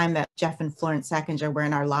was the time that Jeff and Florence Sackinger were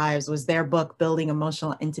in our lives, was their book, Building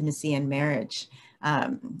Emotional Intimacy in Marriage.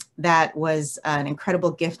 That was an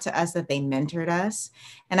incredible gift to us, that they mentored us.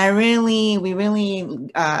 And we really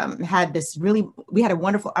had a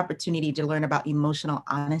wonderful opportunity to learn about emotional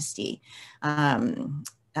honesty,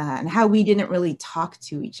 and how we didn't really talk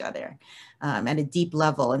to each other at a deep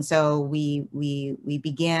level. And so we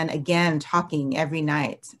began again talking every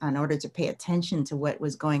night in order to pay attention to what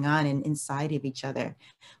was going on inside of each other.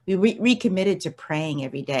 We recommitted to praying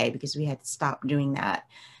every day because we had stopped doing that.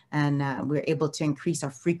 And we were able to increase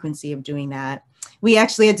our frequency of doing that. We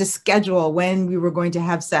actually had to schedule when we were going to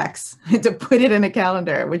have sex, to put it in a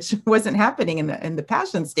calendar, which wasn't happening in the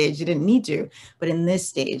passion stage. You didn't need to, but in this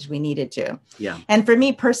stage, we needed to. Yeah. And for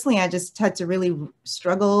me personally, I just had to really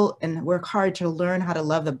struggle and work hard to learn how to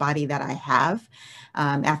love the body that I have.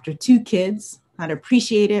 After 2 kids, how to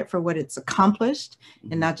appreciate it for what it's accomplished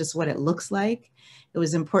and not just what it looks like. It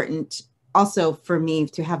was important also for me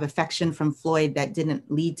to have affection from Floyd that didn't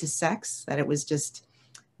lead to sex, that it was just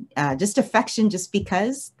affection, just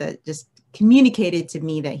because, that just communicated to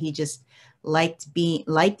me that he just liked me,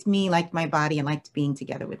 liked my body, and liked being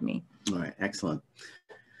together with me. All right, excellent.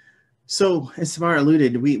 So as Tamara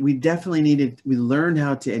alluded, we definitely we learned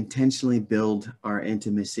how to intentionally build our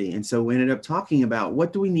intimacy. And so we ended up talking about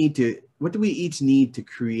what do we each need to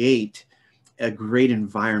create a great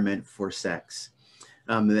environment for sex.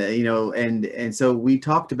 And so we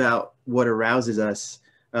talked about what arouses us.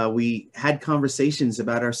 We had conversations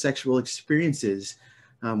about our sexual experiences.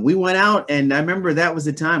 We went out, and I remember that was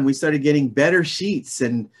the time we started getting better sheets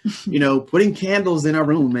and, putting candles in our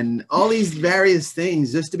room and all these various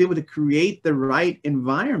things just to be able to create the right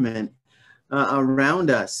environment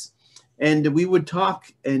around us. And we would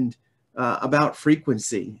talk about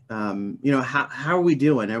frequency. How are we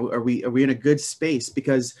doing? Are we in a good space?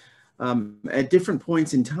 Because at different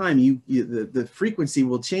points in time, the frequency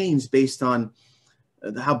will change based on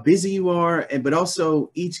how busy you are, but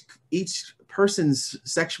also each person's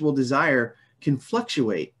sexual desire can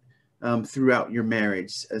fluctuate throughout your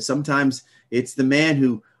marriage. Sometimes it's the man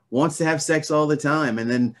who wants to have sex all the time, and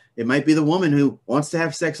then it might be the woman who wants to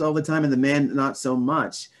have sex all the time and the man not so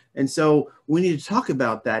much. And so we need to talk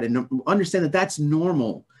about that and understand that that's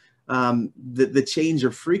normal, the change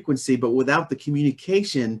of frequency, but without the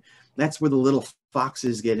communication, that's where the little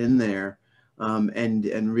foxes get in there.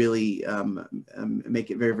 And really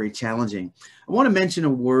make it very, very challenging. I want to mention a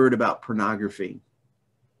word about pornography.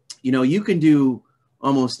 You can do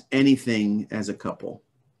almost anything as a couple.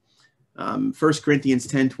 1 Corinthians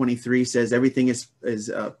 10:23 says everything is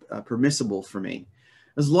permissible for me,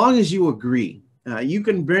 as long as you agree. You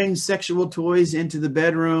can bring sexual toys into the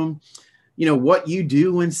bedroom. What you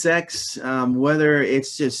do in sex, whether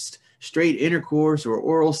it's just straight intercourse or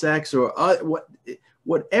oral sex or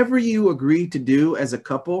whatever you agree to do as a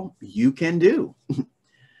couple, you can do.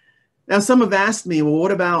 Now, some have asked me, well,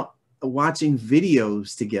 what about watching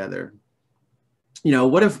videos together?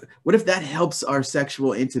 What if that helps our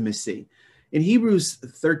sexual intimacy? In Hebrews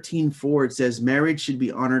 13:4, it says, marriage should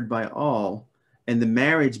be honored by all, and the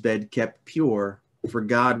marriage bed kept pure, for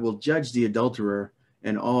God will judge the adulterer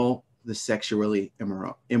and all the sexually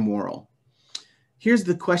immoral. Here's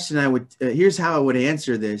the question here's how I would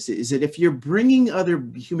answer this, is that if you're bringing other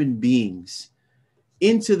human beings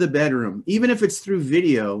into the bedroom, even if it's through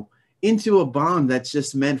video, into a bond that's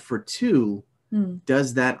just meant for two,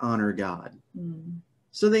 does that honor God?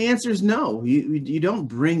 So the answer is no. You don't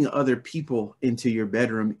bring other people into your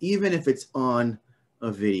bedroom, even if it's on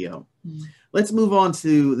a video. Let's move on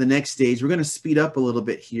to the next stage. We're going to speed up a little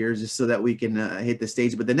bit here just so that we can hit the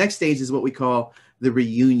stage. But the next stage is what we call the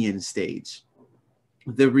reunion stage.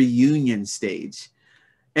 The reunion stage.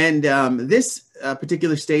 And this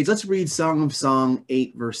particular stage, let's read Song of Song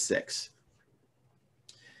 8, verse 6.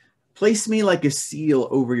 Place me like a seal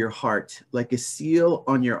over your heart, like a seal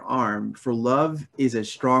on your arm, for love is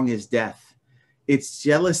as strong as death. Its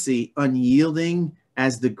jealousy unyielding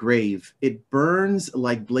as the grave. It burns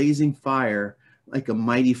like blazing fire, like a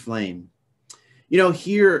mighty flame.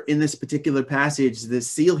 Here in this particular passage, the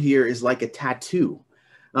seal here is like a tattoo.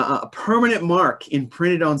 A permanent mark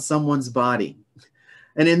imprinted on someone's body.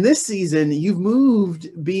 And in this season, you've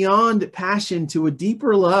moved beyond passion to a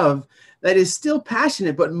deeper love that is still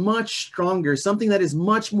passionate, but much stronger, something that is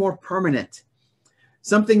much more permanent,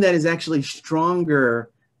 something that is actually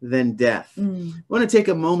stronger than death. I want to take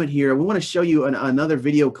a moment here. We want to show you another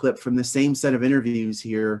video clip from the same set of interviews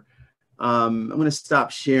here. I'm going to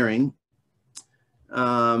stop sharing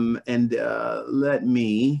and let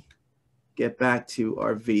me get back to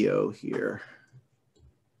our video here.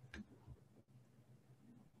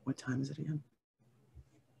 What time is it again?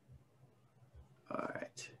 All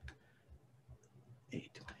right. 8:23.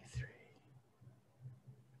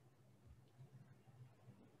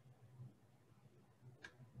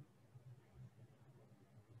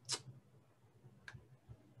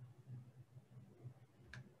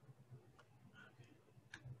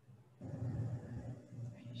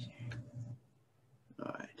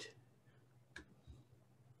 All right.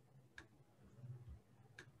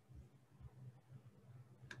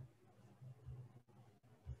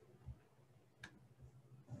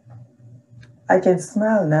 I can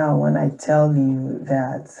smile now when I tell you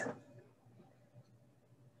that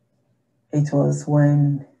it was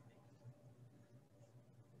when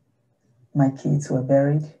my kids were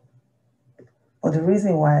buried. But the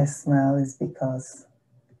reason why I smile is because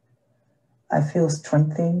I feel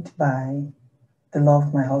strengthened by the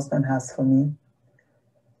love my husband has for me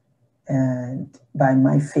and by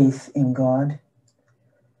my faith in God.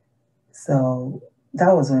 So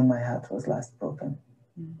that was when my heart was last broken,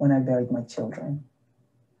 when I buried my children.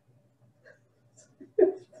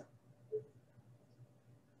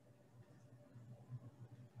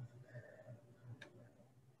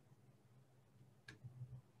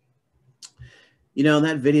 You know,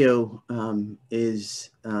 that video is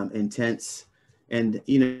intense. And,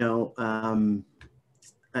 you know,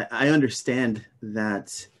 I understand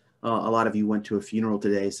that a lot of you went to a funeral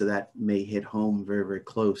today, so that may hit home very, very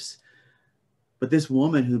close. But this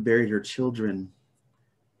woman who buried her children,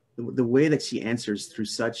 the way that she answers through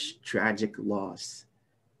such tragic loss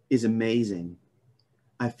is amazing.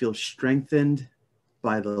 I feel strengthened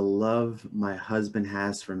by the love my husband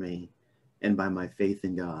has for me and by my faith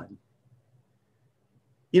in God.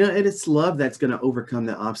 You know, and it's love that's going to overcome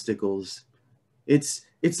the obstacles. It's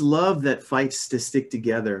love that fights to stick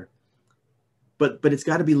together. But it's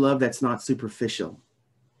got to be love that's not superficial.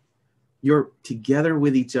 You're together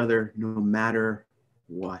with each other no matter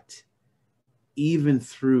what, even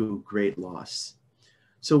through great loss.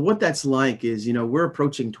 So what that's like is, you know, we're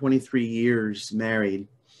approaching 23 years married,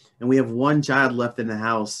 and we have one child left in the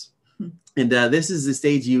house. And this is the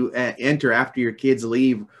stage you enter after your kids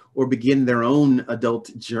leave or begin their own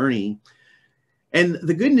adult journey. And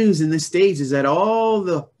the good news in this stage is that all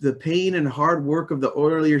the pain and hard work of the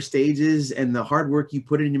earlier stages and the hard work you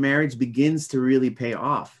put in your marriage begins to really pay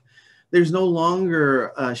off. There's no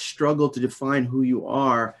longer a struggle to define who you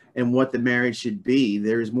are and what the marriage should be.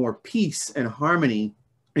 There's more peace and harmony,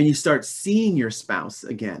 and you start seeing your spouse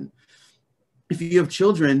again. If you have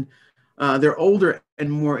children, they're older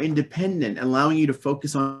and more independent, allowing you to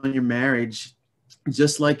focus on your marriage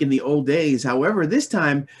just like in the old days. However, this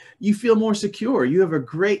time you feel more secure. You have a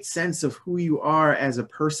great sense of who you are as a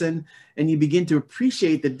person, and you begin to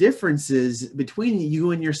appreciate the differences between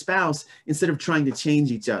you and your spouse instead of trying to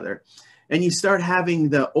change each other. And you start having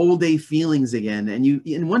the old day feelings again. And you,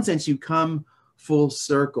 in one sense, you come full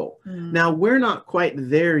circle. Now, we're not quite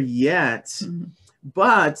there yet,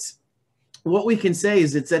 but what we can say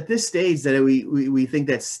is it's at this stage that we think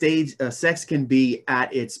that sex can be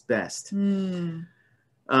at its best.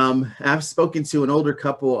 I've spoken to an older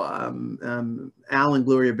couple, Al and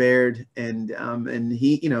Gloria Baird, and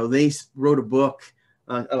he, you know, they wrote a book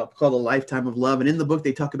called A Lifetime of Love. And in the book,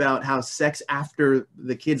 they talk about how sex after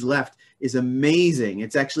the kids left is amazing.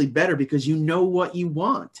 It's actually better because you know what you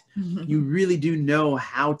want. You really do know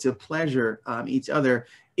how to pleasure each other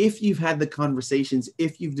if you've had the conversations,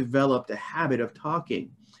 if you've developed a habit of talking.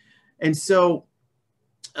 And so,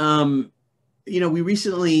 you know, we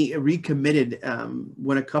recently recommitted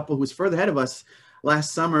when a couple who was further ahead of us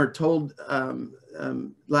last summer told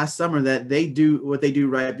last summer that they do what they do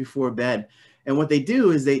right before bed. And what they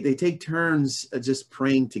do is they take turns just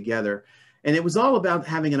praying together. And it was all about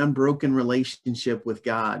having an unbroken relationship with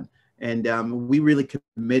God. And we really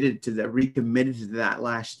recommitted to that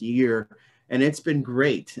last year. And it's been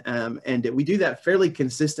great. And we do that fairly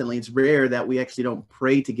consistently. It's rare that we actually don't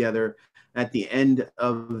pray together at the end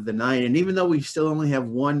of the night. And even though we still only have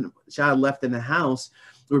one child left in the house,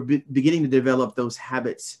 we're beginning to develop those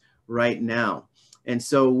habits right now. And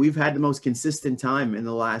so we've had the most consistent time in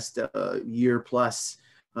the last year plus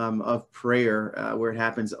of prayer where it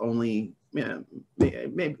happens only, you know,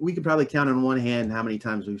 maybe we could probably count on one hand how many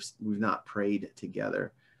times we've not prayed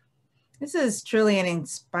together. This is truly an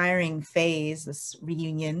inspiring phase, this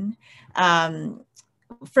reunion.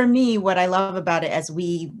 For me, what I love about it as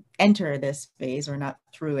we enter this phase, or not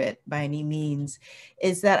through it by any means,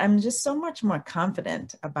 is that I'm just so much more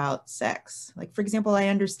confident about sex. Like, for example, I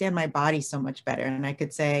understand my body so much better. And I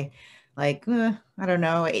could say, like, I don't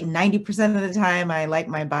know, 90% of the time I like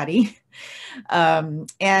my body. And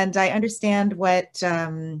I understand what,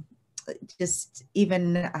 just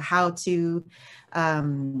even how to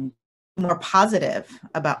more positive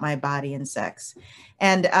about my body and sex.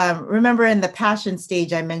 And remember in the passion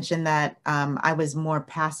stage, I mentioned that I was more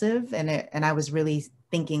passive and I was really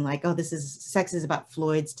thinking like, oh, sex is about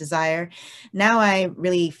Floyd's desire. Now I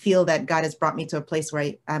really feel that God has brought me to a place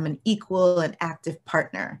where I'm an equal and active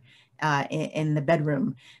partner in the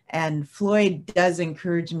bedroom. And Floyd does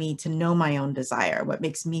encourage me to know my own desire, what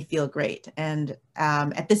makes me feel great. And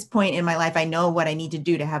at this point in my life, I know what I need to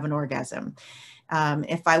do to have an orgasm.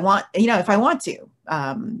 If I want to,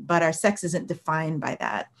 but our sex isn't defined by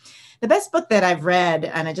that. The best book that I've read,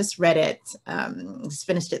 and I just read it, just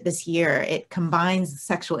finished it this year, it combines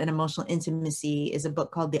sexual and emotional intimacy, is a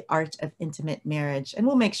book called The Art of Intimate Marriage. And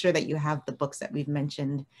we'll make sure that you have the books that we've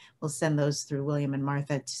mentioned. We'll send those through William and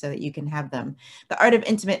Martha so that you can have them. The Art of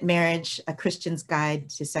Intimate Marriage, A Christian's Guide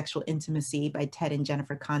to Sexual Intimacy by Ted and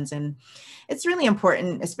Jennifer Konzen. It's really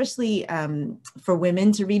important, especially for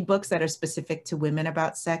women, to read books that are specific to women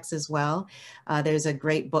about sex as well. There's a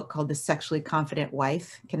great book called The Sexually Confident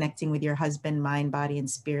Wife, Connecting connecting with your husband, mind, body, and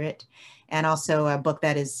spirit. And also a book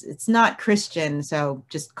that it's not Christian, so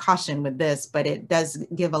just caution with this, but it does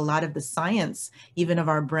give a lot of the science, even of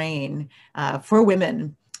our brain, for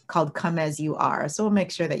women, called Come As You Are. So we'll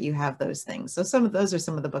make sure that you have those things. So those are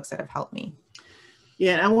some of the books that have helped me.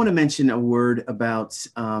 Yeah, and I want to mention a word about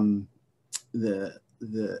the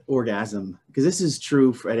orgasm, because this is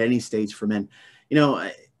true at any stage for men. You know,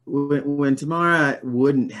 when Tamara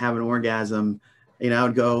wouldn't have an orgasm, you know, I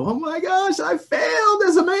would go, oh my gosh, I failed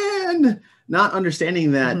as a man, not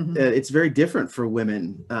understanding that it's very different for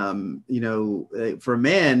women. You know, for a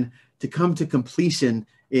man to come to completion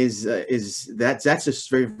is that's just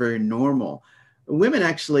very, very normal. Women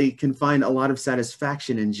actually can find a lot of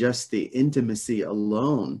satisfaction in just the intimacy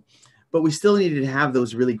alone, but we still needed to have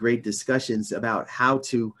those really great discussions about how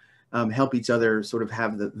to help each other sort of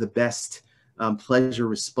have the best pleasure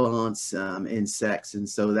response in sex. And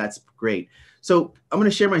so that's great. So I'm going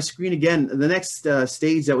to share my screen again. The next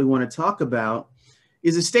stage that we want to talk about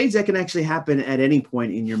is a stage that can actually happen at any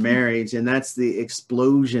point in your marriage, and that's the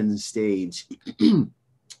explosion stage.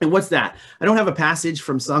 And what's that? I don't have a passage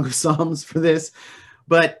from Song of Psalms for this,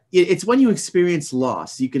 but it's when you experience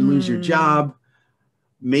loss. You can lose your job.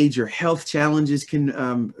 Major health challenges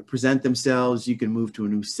can present themselves. You can move to a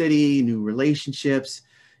new city, new relationships.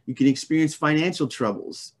 You can experience financial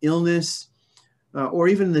troubles, illness, or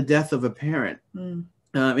even the death of a parent. In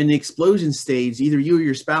the explosion stage, either you or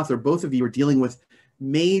your spouse or both of you are dealing with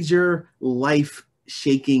major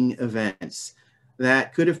life-shaking events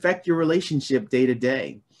that could affect your relationship day to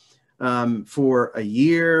day. For a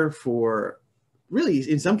year, for really,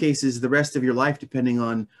 in some cases, the rest of your life, depending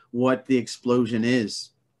on what the explosion is.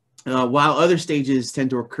 While other stages tend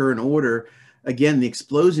to occur in order, again, the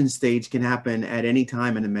explosion stage can happen at any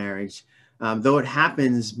time in a marriage, though it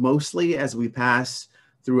happens mostly as we pass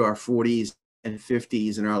through our 40s and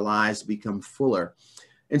 50s and our lives become fuller.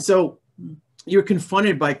 And so you're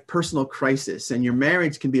confronted by personal crisis, and your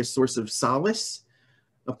marriage can be a source of solace,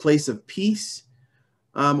 a place of peace,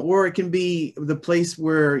 or it can be the place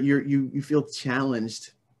where you feel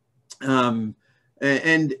challenged,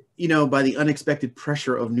 and you know, by the unexpected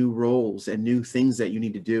pressure of new roles and new things that you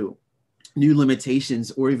need to do, new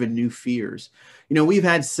limitations, or even new fears. You know, we've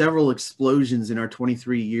had several explosions in our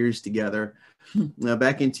 23 years together.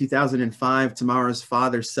 Back in 2005, Tamara's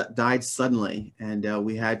father died suddenly, and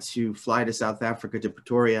we had to fly to South Africa, to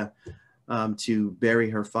Pretoria, to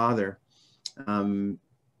bury her father.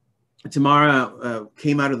 Tamara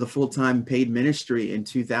came out of the full-time paid ministry in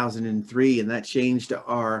 2003, and that changed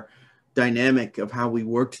our dynamic of how we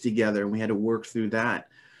worked together, and we had to work through that.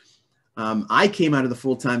 I came out of the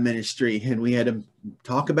full-time ministry, and we had to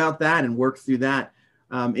talk about that and work through that.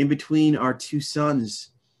 In between our two sons,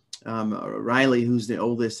 Riley, who's the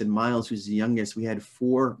oldest, and Miles, who's the youngest, we had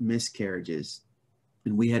 4 miscarriages,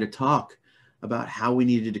 and we had to talk about how we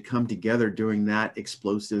needed to come together during those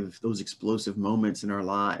explosive moments in our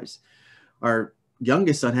lives. Our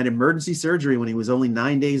youngest son had emergency surgery when he was only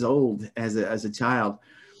 9 days old as a child.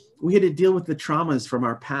 We had to deal with the traumas from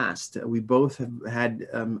our past. We both have had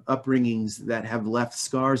upbringings that have left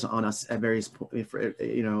scars on us at various,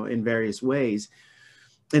 in various ways.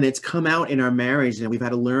 And it's come out in our marriage, and we've had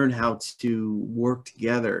to learn how to work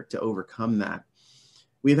together to overcome that.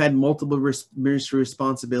 We've had multiple ministry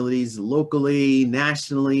responsibilities locally,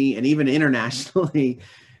 nationally, and even internationally.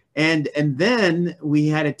 And then we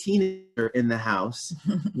had a teenager in the house,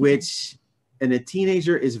 and a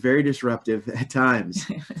teenager is very disruptive at times.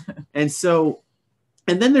 And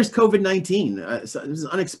then there's COVID-19. So this is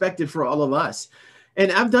unexpected for all of us.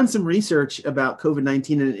 And I've done some research about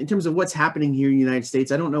COVID-19 in terms of what's happening here in the United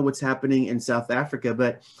States. I don't know what's happening in South Africa,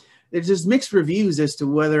 but there's just mixed reviews as to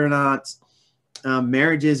whether or not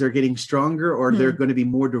marriages are getting stronger, or there are going to be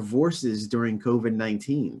more divorces during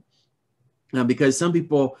COVID-19. Because some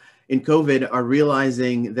people in COVID are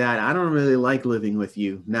realizing that I don't really like living with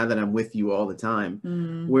you now that I'm with you all the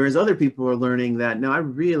time. Whereas other people are learning that, no, I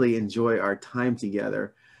really enjoy our time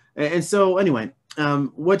together. And so anyway,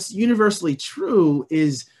 what's universally true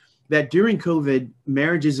is that during COVID,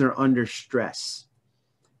 marriages are under stress.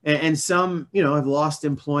 And some, have lost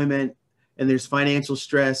employment, and there's financial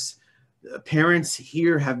stress. Parents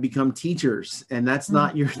here have become teachers, and that's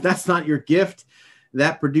not your gift.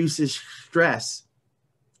 That produces stress.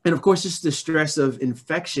 And of course, just the stress of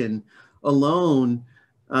infection alone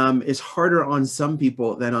is harder on some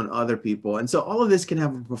people than on other people. And so all of this can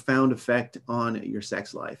have a profound effect on your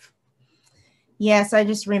sex life. Yes, I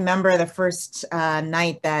just remember the first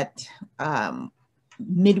night that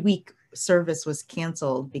midweek service was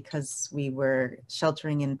canceled because we were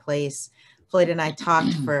sheltering in place. Floyd and I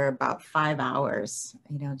talked for about 5 hours,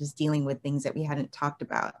 you know, just dealing with things that we hadn't talked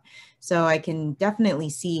about. So I can definitely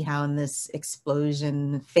see how in this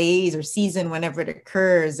explosion phase or season, whenever it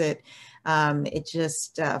occurs, it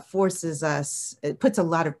just forces us, it puts a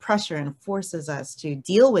lot of pressure and forces us to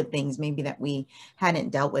deal with things maybe that we hadn't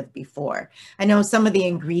dealt with before. I know some of the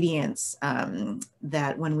ingredients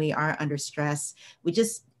that when we are under stress,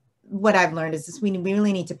 what I've learned is this, we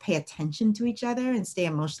really need to pay attention to each other and stay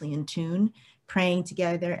emotionally in tune, praying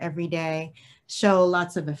together every day, show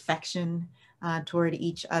lots of affection toward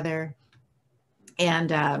each other,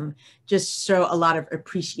 and just show a lot of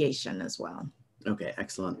appreciation as well. Okay,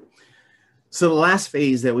 excellent. So the last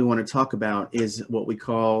phase that we want to talk about is what we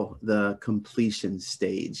call the completion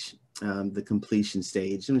stage. The completion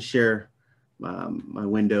stage. I'm going to share my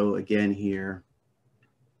window again here.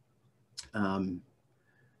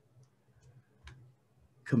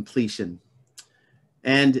 Completion.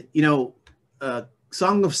 And, you know,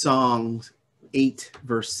 Song of Songs 8,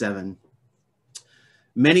 verse 7.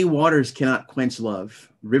 Many waters cannot quench love.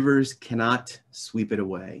 Rivers cannot sweep it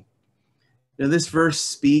away. Now, this verse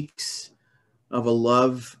speaks of a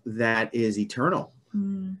love that is eternal.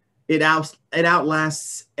 Mm. It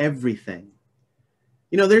outlasts everything.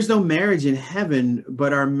 You know, there's no marriage in heaven,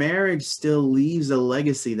 but our marriage still leaves a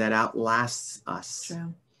legacy that outlasts us.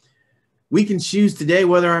 True. We can choose today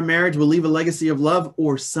whether our marriage will leave a legacy of love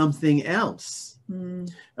or something else. Mm.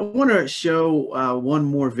 I want to show one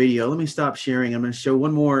more video. Let me stop sharing. I'm going to show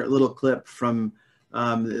one more little clip from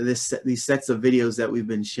these sets of videos that we've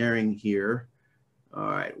been sharing here.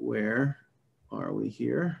 All right, where are we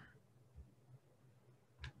here?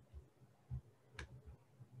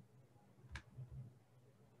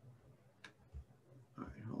 All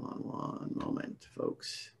right, hold on one moment,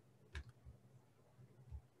 folks.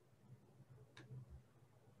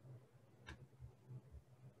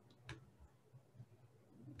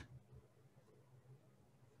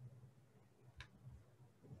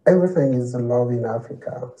 Everything is love in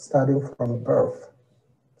Africa, starting from birth,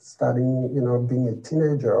 starting, you know, being a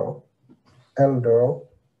teenager, elder,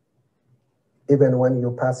 even when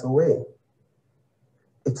you pass away.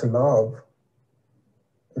 It's love.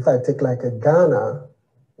 If I take like a Ghana,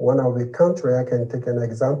 one of the country, I can take an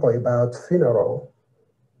example about funeral.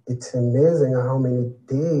 It's amazing how many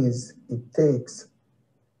days it takes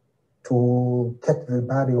to get the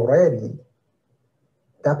body ready.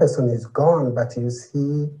 That person is gone, but you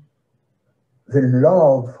see the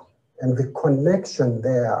love and the connection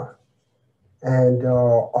there, and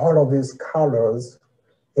all of these colors,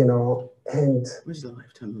 you know, and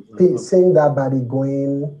seeing that body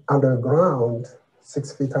going underground,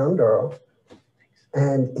 6 feet under,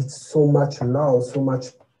 and it's so much love, so much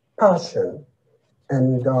passion,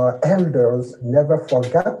 and elders never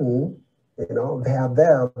forgotten, you know, they are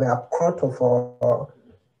there, they are part of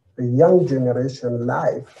the young generation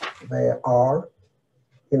life. They are,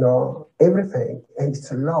 you know, everything, and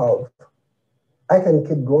it's love. I can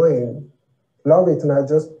keep going. Love is not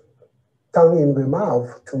just tongue in the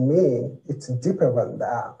mouth. To me, it's deeper than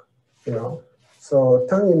that, you know. So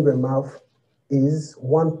tongue in the mouth is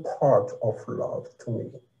one part of love to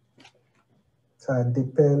me. So it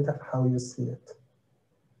depends how you see it.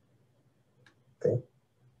 Okay.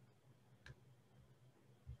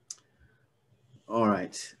 All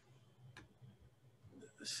right.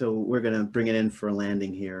 So we're going to bring it in for a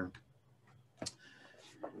landing here.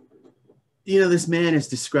 You know, this man is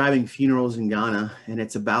describing funerals in Ghana, and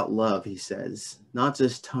it's about love, he says, not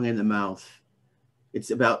just tongue in the mouth.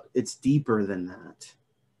 It's deeper than that.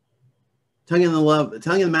 Tongue in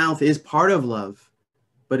the mouth is part of love,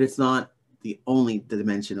 but it's not the only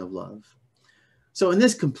dimension of love. So in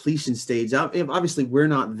this completion stage, obviously we're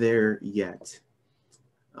not there yet.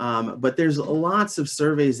 But there's lots of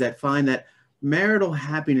surveys that find that marital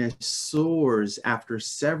happiness soars after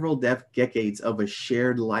several decades of a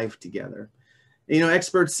shared life together. You know,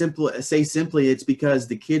 experts say simply it's because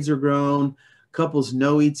the kids are grown, couples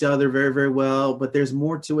know each other very, very well, but there's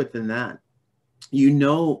more to it than that. You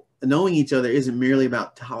know, knowing each other isn't merely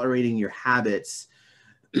about tolerating your habits,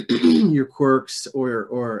 your quirks,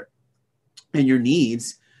 and your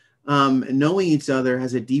needs. Knowing each other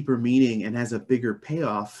has a deeper meaning and has a bigger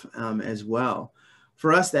payoff as well.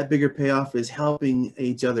 For us, that bigger payoff is helping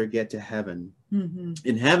each other get to heaven. Mm-hmm.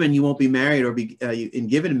 In heaven, you won't be married or be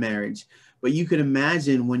given marriage, but you can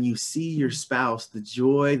imagine when you see your spouse, the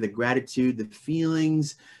joy, the gratitude, the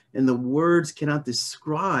feelings, and the words cannot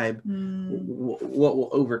describe what will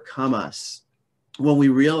overcome us. When we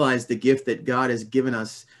realize the gift that God has given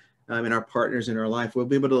us and our partners in our life, we'll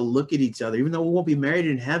be able to look at each other, even though we won't be married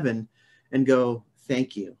in heaven, and go,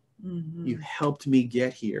 thank you. Mm-hmm. You helped me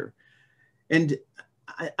get here. And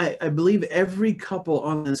I believe every couple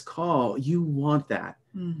on this call, you want that.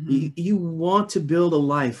 You want to build a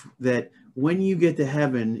life that when you get to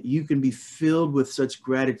heaven, you can be filled with such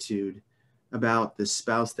gratitude about the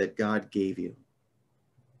spouse that God gave you.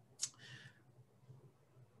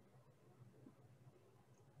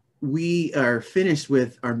 We are finished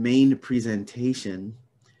with our main presentation,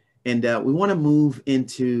 and we want to move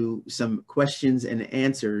into some questions and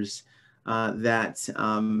answers that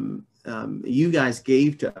you guys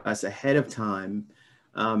gave to us ahead of time.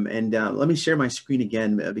 Let me share my screen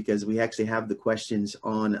again because we actually have the questions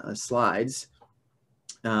on slides,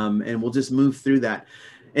 and we'll just move through that.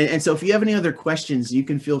 And so if you have any other questions, you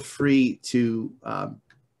can feel free to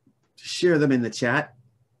share them in the chat.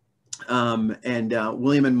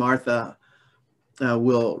 William and Martha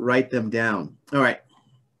will write them down. All right.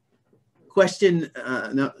 Questions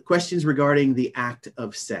regarding the act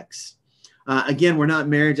of sex. Again, we're not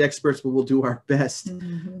marriage experts, but we'll do our best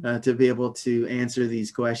to be able to answer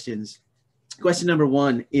these questions. Question number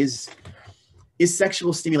one is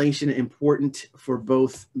sexual stimulation important for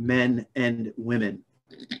both men and women?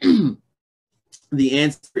 The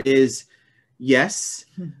answer is yes,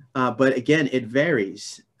 but again, it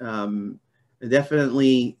varies.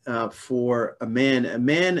 Definitely for a man,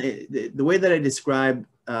 the way that I describe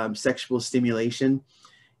sexual stimulation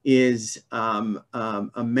is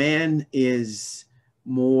a man is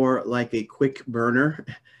more like a quick burner,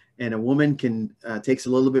 and a woman takes a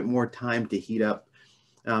little bit more time to heat up.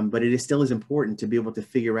 But it is still as important to be able to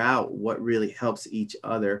figure out what really helps each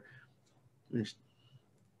other.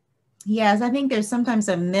 Yes, I think there's sometimes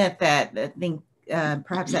a myth that I think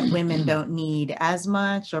perhaps that women don't need as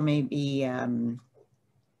much, or maybe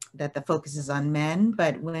that the focus is on men,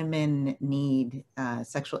 but women need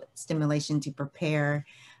sexual stimulation to prepare,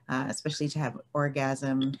 especially to have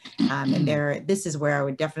orgasm. And this is where I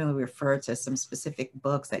would definitely refer to some specific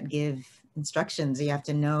books that give instructions. You have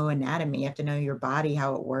to know anatomy, you have to know your body,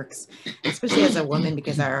 how it works, especially as a woman,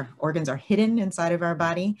 because our organs are hidden inside of our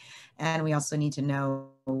body. And we also need to know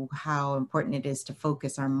how important it is to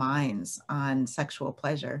focus our minds on sexual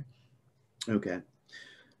pleasure. Okay.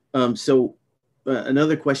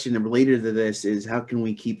 Another question related to this is, how can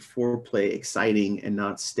we keep foreplay exciting and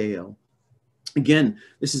not stale? Again,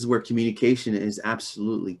 this is where communication is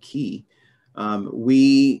absolutely key.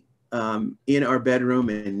 We, in our bedroom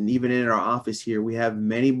and even in our office here, we have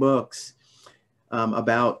many books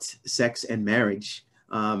about sex and marriage.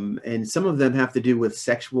 And some of them have to do with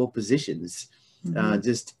sexual positions,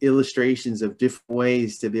 just illustrations of different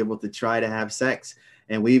ways to be able to try to have sex.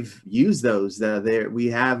 And we've used those.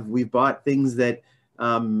 We've bought things that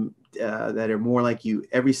are more like you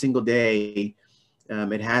every single day.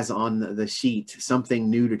 It has on the sheet something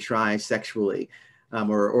new to try sexually,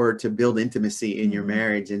 or to build intimacy in your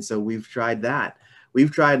marriage. And so we've tried that.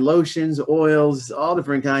 We've tried lotions, oils, all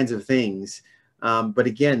different kinds of things. But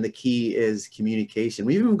again, the key is communication.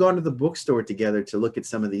 We've even gone to the bookstore together to look at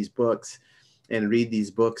some of these books and read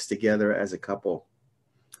these books together as a couple.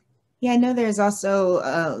 Yeah, I know there's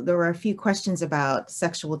also, there were a few questions about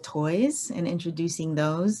sexual toys and introducing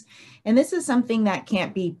those. And this is something that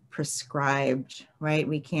can't be prescribed, right?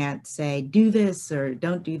 We can't say, do this or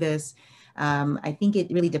don't do this. I think it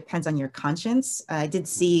really depends on your conscience. I did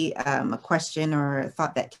see a question or a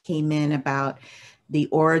thought that came in about the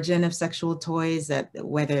origin of sexual toys, that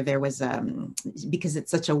whether there was, because it's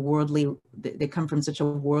such a worldly, they come from such a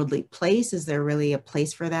worldly place, is there really a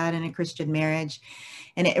place for that in a Christian marriage?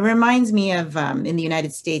 And it reminds me of, in the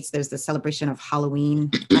United States, there's the celebration of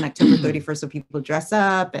Halloween on October 31st, so people dress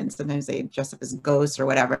up, and sometimes they dress up as ghosts or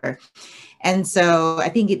whatever. And so I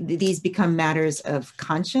think these become matters of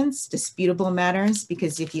conscience, disputable matters,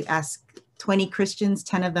 because if you ask 20 Christians,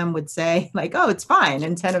 10 of them would say like, oh, it's fine.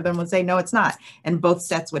 And 10 of them would say, no, it's not. And both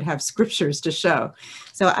sets would have scriptures to show.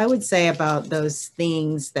 So I would say about those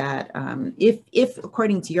things that if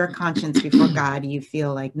according to your conscience before God, you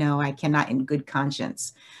feel like, no, I cannot in good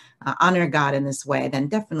conscience honor God in this way, then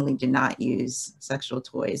definitely do not use sexual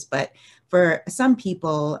toys. But for some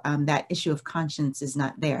people, that issue of conscience is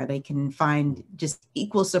not there. They can find just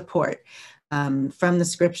equal support from the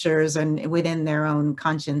scriptures and within their own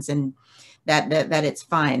conscience, and that it's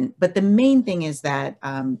fine. But the main thing is that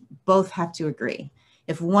both have to agree.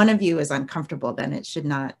 If one of you is uncomfortable, then it should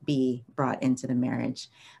not be brought into the marriage.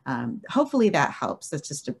 Hopefully that helps. That's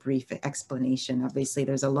just a brief explanation. Obviously,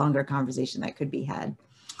 there's a longer conversation that could be had.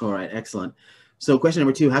 All right, excellent. So question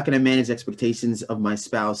number 2, how can I manage expectations of my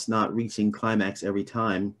spouse not reaching climax every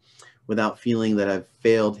time without feeling that I've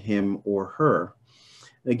failed him or her?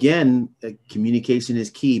 Again, communication is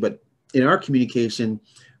key, but in our communication,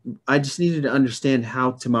 I just needed to understand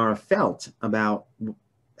how Tamara felt about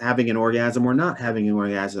having an orgasm or not having an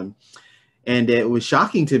orgasm. And it was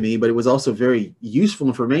shocking to me, but it was also very useful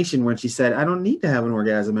information when she said, I don't need to have an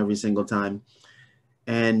orgasm every single time.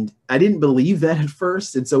 And I didn't believe that at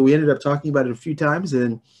first. And so we ended up talking about it a few times,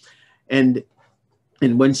 and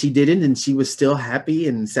when she didn't, and she was still happy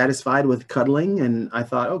and satisfied with cuddling, and I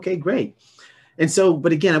thought, okay, great. And so,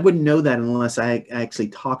 but again, I wouldn't know that unless I actually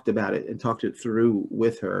talked about it and talked it through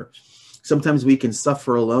with her. Sometimes we can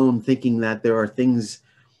suffer alone thinking that there are things,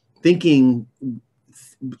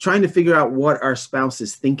 trying to figure out what our spouse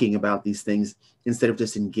is thinking about these things instead of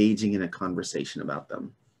just engaging in a conversation about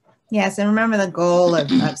them. Yes, and remember the goal of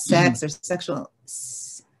sex or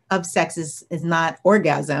sex is not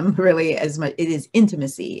orgasm really as much. It is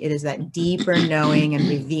intimacy. It is that deeper knowing and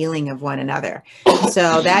revealing of one another.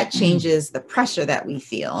 So that changes the pressure that we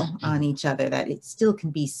feel on each other, that it still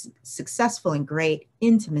can be successful and great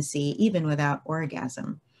intimacy even without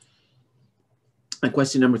orgasm. And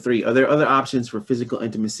question number 3, are there other options for physical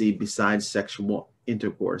intimacy besides sexual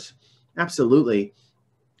intercourse? Absolutely.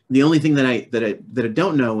 The only thing that I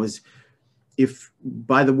don't know is if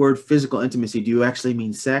by the word physical intimacy, do you actually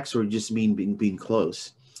mean sex or just mean being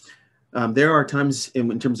close? There are times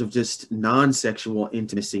in terms of just non-sexual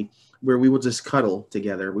intimacy where we will just cuddle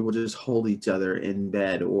together. We will just hold each other in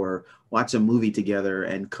bed or watch a movie together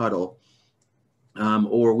and cuddle.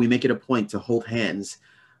 Or we make it a point to hold hands.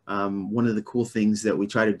 One of the cool things that we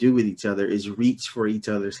try to do with each other is reach for each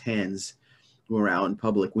other's hands when we're out in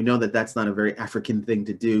public. We know that that's not a very African thing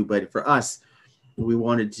to do, but for us, we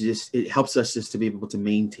wanted to it helps us just to be able to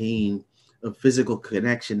maintain a physical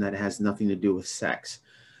connection that has nothing to do with sex.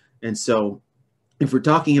 And so if we're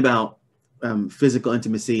talking about physical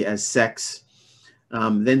intimacy as sex,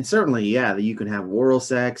 then certainly, yeah, you can have oral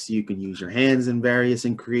sex, you can use your hands in various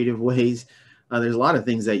and creative ways. There's a lot of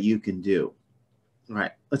things that you can do. All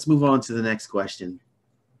right, let's move on to the next question.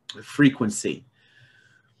 Frequency.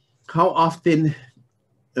 How often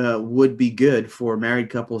would be good for married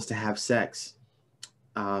couples to have sex?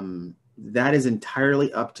 That is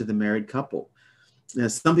entirely up to the married couple. Now,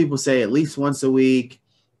 some people say at least once a week.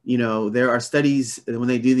 You know, there are studies, when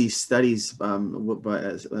they do these studies,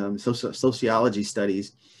 sociology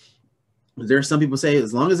studies, there are some people say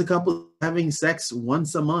as long as a couple is having sex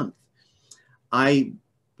once a month. I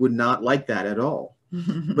would not like that at all.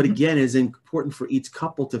 But again, it's important for each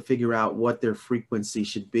couple to figure out what their frequency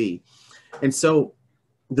should be. And so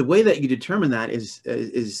the way that you determine that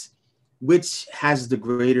is which has the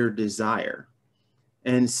greater desire.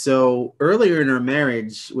 And so earlier in our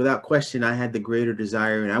marriage, without question, I had the greater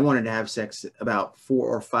desire and I wanted to have sex about 4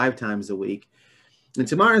 or 5 times a week. And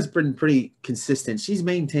Tamara's been pretty consistent. She's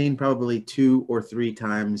maintained probably 2 or 3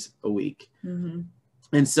 times a week. Mm-hmm.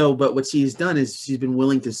 And so, but what she's done is she's been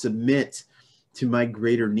willing to submit to my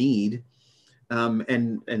greater need.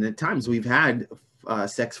 And at times we've had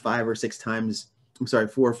sex 4 or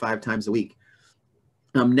 5 times a week.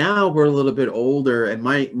 Now we're a little bit older and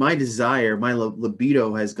my desire, my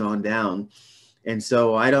libido has gone down. And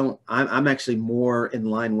so I'm actually more in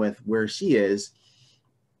line with where she is.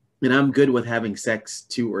 And I'm good with having sex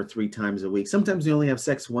 2 or 3 times a week. Sometimes we only have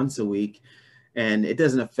sex once a week and it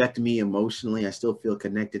doesn't affect me emotionally. I still feel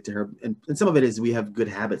connected to her. And some of it is we have good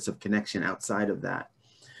habits of connection outside of that.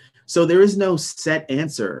 So there is no set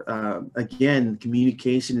answer. Again,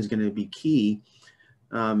 communication is going to be key.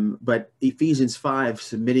 But Ephesians 5,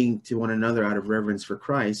 submitting to one another out of reverence for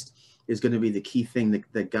Christ, is going to be the key thing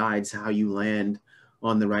that guides how you land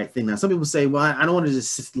on the right thing. Now, some people say, well, I don't want to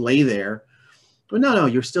just lay there. But no,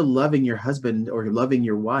 you're still loving your husband or loving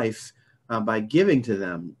your wife by giving to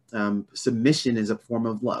them. Submission is a form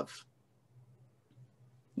of love.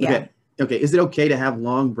 Yeah. Okay. Is it okay to have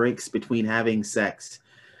long breaks between having sex?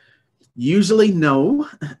 Usually no,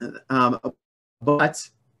 but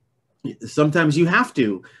sometimes you have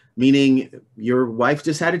to, meaning your wife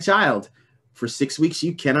just had a child. For 6 weeks,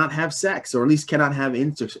 you cannot have sex, or at least cannot have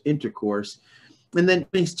intercourse. And then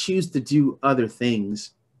please choose to do other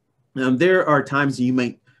things. There are times you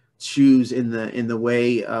might choose in the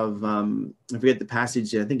way of, I forget the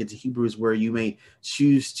passage, I think it's Hebrews, where you may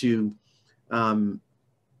choose to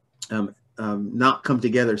not come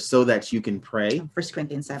together so that you can pray. 1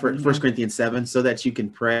 Corinthians 7. 1 Corinthians 7, so that you can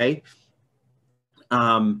pray.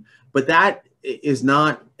 But that is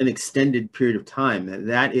not an extended period of time.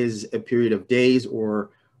 That is a period of days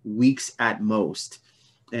or weeks at most.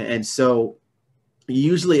 And so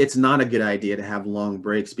usually it's not a good idea to have long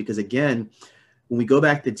breaks because, again, when we go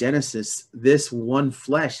back to Genesis, this one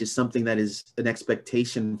flesh is something that is an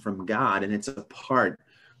expectation from God, and it's a part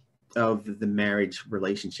of the marriage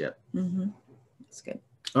relationship. Mm-hmm. That's good.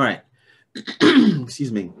 All right.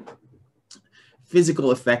 Excuse me.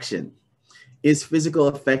 Physical affection. Is physical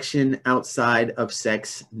affection outside of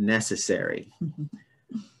sex necessary?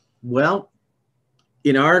 Well,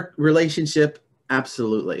 in our relationship,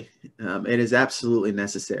 absolutely. It is absolutely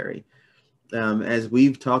necessary. As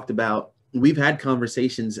we've talked about, we've had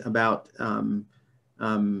conversations about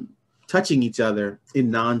touching each other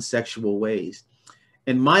in non-sexual ways.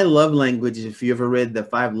 And my love language, if you ever read the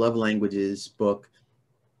 5 Love Languages book,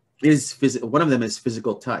 is one of them is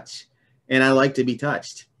physical touch. And I like to be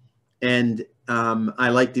touched. And I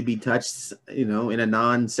like to be touched, you know, in a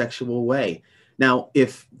non-sexual way. Now,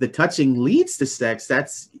 if the touching leads to sex,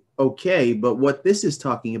 that's okay. But what this is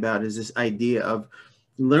talking about is this idea of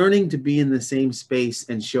learning to be in the same space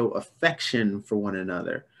and show affection for one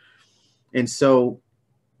another. And so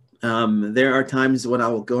there are times when I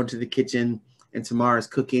will go into the kitchen and Tamara's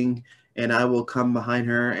cooking, and I will come behind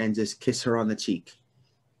her and just kiss her on the cheek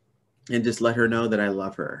and just let her know that I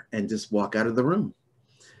love her and just walk out of the room.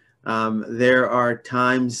 There are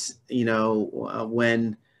times, you know,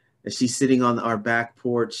 when she's sitting on our back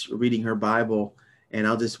porch reading her Bible, and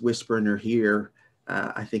I'll just whisper in her ear,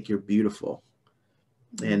 I think you're beautiful,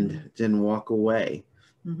 and then walk away.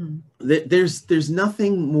 There's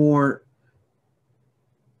nothing more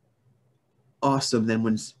awesome than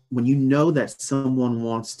when you know that someone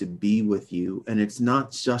wants to be with you, and it's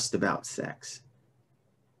not just about sex.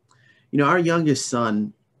 You know, our youngest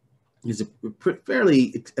son is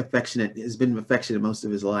fairly affectionate, has been affectionate most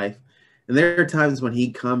of his life. And there are times when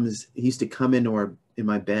he used to come in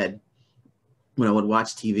my bed when I would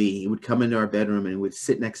watch TV. He would come into our bedroom and he would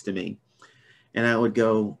sit next to me. And I would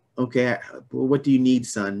go, okay, well, what do you need,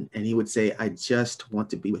 son? And he would say, I just want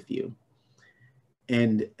to be with you.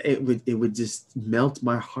 And it would just melt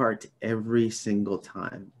my heart every single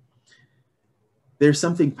time. There's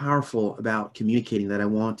something powerful about communicating that I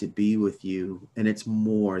want to be with you, and it's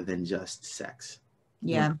more than just sex.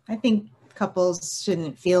 Yeah, I think couples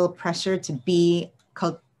shouldn't feel pressure to be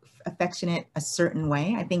affectionate a certain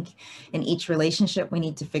way. I think in each relationship, we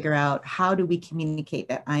need to figure out, how do we communicate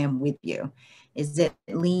that I am with you? Is it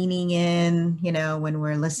leaning in, you know, when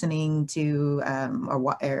we're listening to,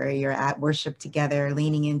 or you're at worship together,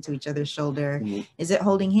 leaning into each other's shoulder? Mm-hmm. Is it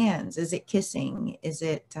holding hands? Is it kissing? Is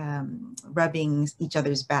it rubbing each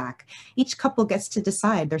other's back? Each couple gets to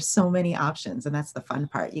decide. There's so many options, and that's the fun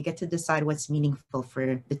part. You get to decide what's meaningful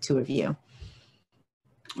for the two of you.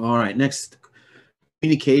 All right, next,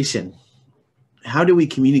 communication. How do we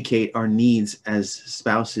communicate our needs as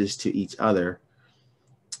spouses to each other?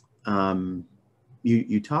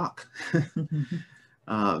 You talk.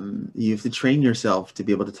 You have to train yourself to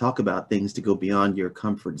be able to talk about things to go beyond your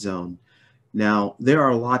comfort zone. Now, there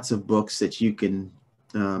are lots of books that you can,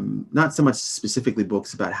 not so much specifically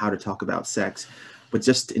books about how to talk about sex, but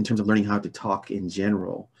just in terms of learning how to talk in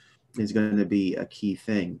general is going to be a key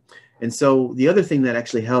thing. And so the other thing that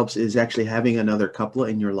actually helps is actually having another couple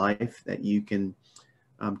in your life that you can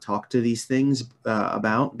talk to these things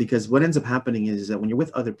about, because what ends up happening is that when you're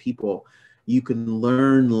with other people, you can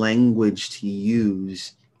learn language to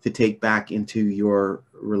use to take back into your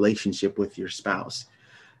relationship with your spouse.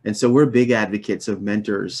 And so we're big advocates of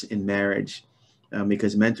mentors in marriage,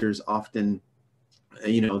 because mentors often,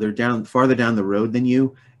 you know, they're farther down the road than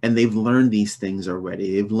you, and they've learned these things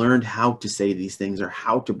already. They've learned how to say these things or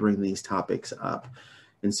how to bring these topics up.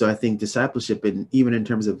 And so I think discipleship, and even in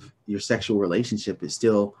terms of your sexual relationship,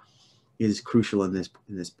 is crucial in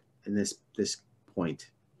this point.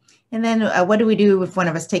 And then what do we do if one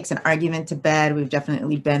of us takes an argument to bed? We've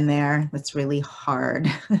definitely been there. That's really hard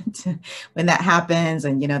when that happens,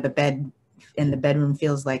 and, you know, the bed in the bedroom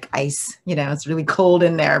feels like ice. You know, it's really cold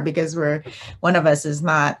in there because one of us is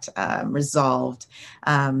not resolved.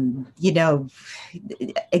 You know,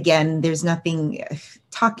 again, there's nothing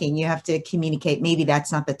talking. You have to communicate. Maybe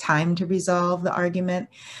that's not the time to resolve the argument,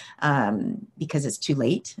 because it's too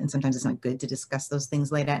late, and sometimes it's not good to discuss those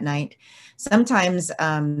things late at night. Sometimes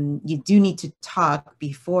you do need to talk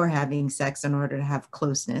before having sex in order to have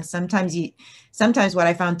closeness. Sometimes what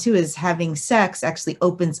I found too is having sex actually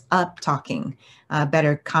opens up talking,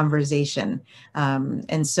 better conversation.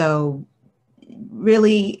 And so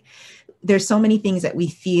really, there's so many things that we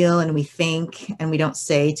feel and we think and we don't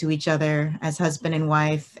say to each other as husband and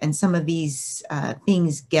wife. And some of these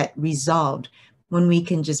things get resolved when we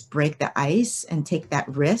can just break the ice and take that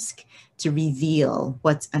risk to reveal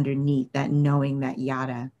what's underneath, that knowing, that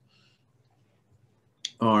yada.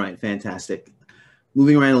 All right, fantastic.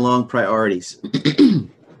 Moving right along, priorities.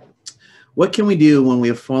 What can we do when we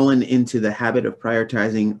have fallen into the habit of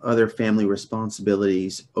prioritizing other family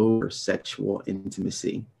responsibilities over sexual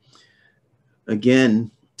intimacy?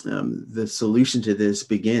 Again, the solution to this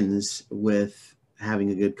begins with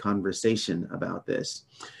having a good conversation about this.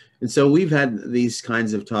 And so we've had these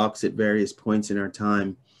kinds of talks at various points in our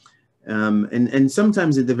time. And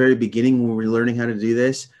sometimes at the very beginning when we're learning how to do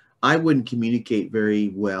this, I wouldn't communicate very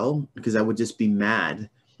well because I would just be mad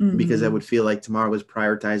because I would feel like Tamara was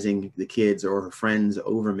prioritizing the kids or her friends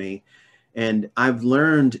over me. And I've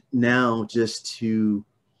learned now just to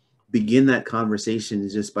begin that conversation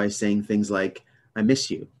just by saying things like, I miss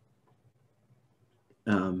you.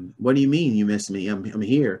 What do you mean you miss me? I'm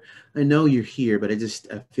here. I know you're here, but I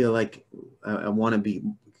feel like I want to be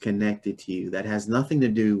connected to you. That has nothing to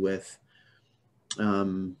do with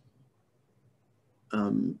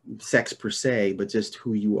sex per se, but just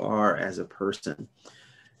who you are as a person.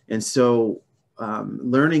 And so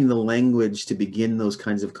learning the language to begin those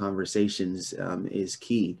kinds of conversations is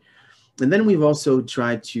key. And then we've also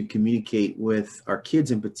tried to communicate with our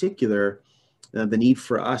kids in particular the need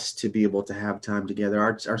for us to be able to have time together.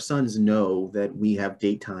 Our sons know that we have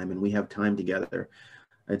date time and we have time together.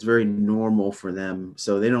 It's very normal for them.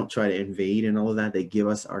 So they don't try to invade and all of that. They give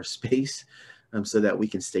us our space so that we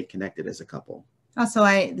can stay connected as a couple. Also,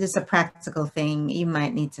 this is a practical thing. You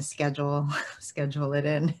might need to schedule it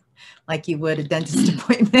in like you would a dentist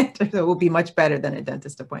appointment. It will be much better than a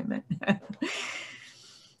dentist appointment.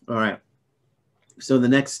 All right. So the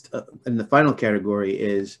next and the final category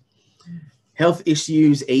is health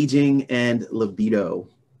issues, aging, and libido.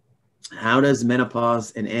 How does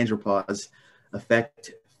menopause and andropause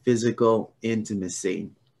affect physical intimacy?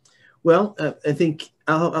 Well, I think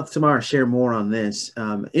I'll have Tamara share more on this.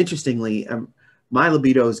 Interestingly, my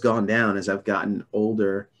libido has gone down as I've gotten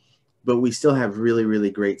older, but we still have really,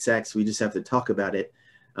 really great sex. We just have to talk about it.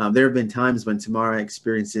 There have been times when Tamara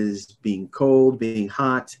experiences being cold, being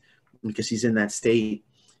hot, because she's in that state.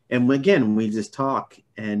 And again, we just talk,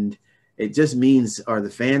 and it just means, are the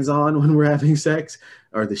fans on when we're having sex?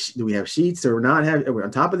 Do we have sheets, or are we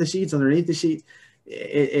on top of the sheets, underneath the sheets?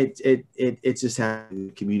 It's just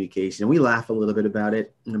having communication. And we laugh a little bit about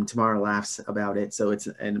it, and Tamara laughs about it. So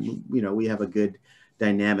we have a good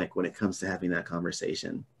dynamic when it comes to having that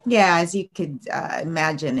conversation. Yeah, as you could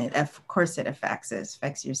imagine, of course it affects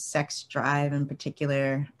your sex drive in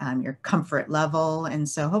particular, your comfort level. And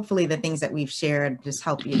so hopefully the things that we've shared just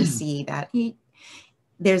help you to see that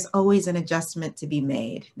there's always an adjustment to be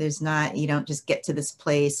made. You don't just get to this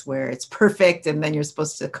place where it's perfect and then you're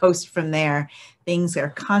supposed to coast from there. Things are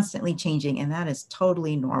constantly changing, and that is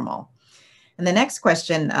totally normal. And the next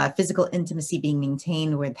question, physical intimacy being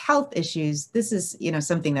maintained with health issues. This is,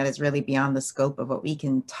 something that is really beyond the scope of what we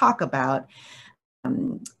can talk about.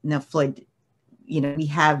 Now, Floyd, we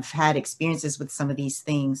have had experiences with some of these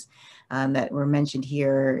things that were mentioned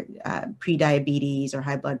here, pre-diabetes or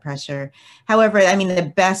high blood pressure. However,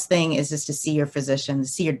 the best thing is just to see your physician,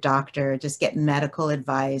 see your doctor, just get medical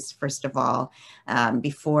advice, first of all,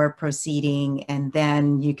 before proceeding. And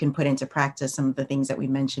then you can put into practice some of the things that we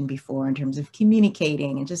mentioned before in terms of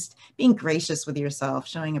communicating and just being gracious with yourself,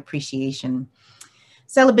 showing appreciation.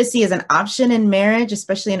 Celibacy is an option in marriage,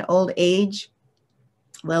 especially in old age.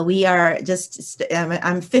 Well, we are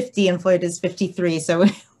I'm 50 and Floyd is 53, so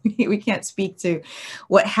we can't speak to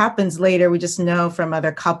what happens later. We just know from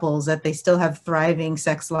other couples that they still have thriving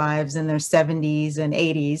sex lives in their 70s and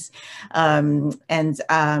 80s.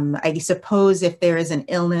 I suppose if there is an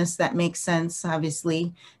illness, that makes sense.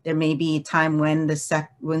 Obviously, there may be a time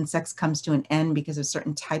when sex comes to an end because of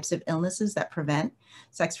certain types of illnesses that prevent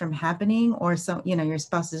sex from happening, or your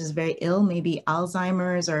spouse is very ill, maybe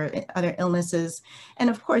Alzheimer's or other illnesses. And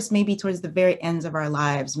of course, maybe towards the very ends of our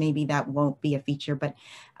lives, maybe that won't be a feature, but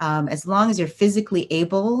as long as you're physically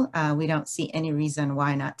able, we don't see any reason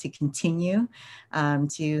why not to continue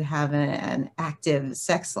to have an active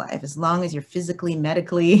sex life, as long as you're physically,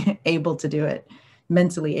 medically able to do it,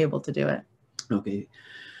 mentally able to do it. Okay.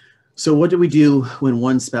 So what do we do when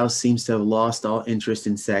one spouse seems to have lost all interest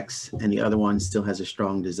in sex and the other one still has a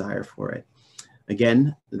strong desire for it?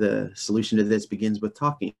 Again, the solution to this begins with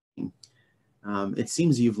talking. It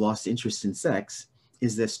seems you've lost interest in sex.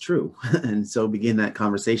 Is this true? And so begin that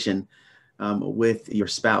conversation with your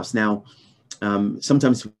spouse. Now,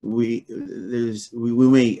 sometimes we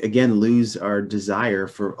may again lose our desire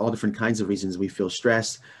for all different kinds of reasons. We feel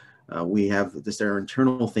stress. We have just our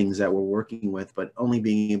internal things that we're working with, but only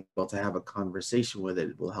being able to have a conversation with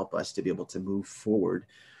it will help us to be able to move forward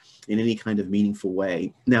in any kind of meaningful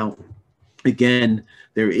way. Now, again,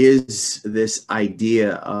 there is this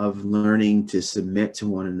idea of learning to submit to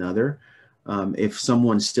one another. If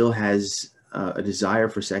someone still has a desire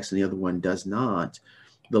for sex and the other one does not,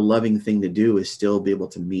 the loving thing to do is still be able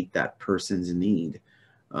to meet that person's need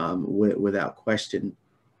without question.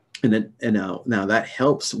 Now that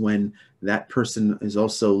helps when that person is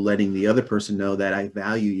also letting the other person know that I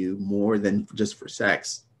value you more than just for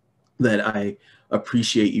sex, that I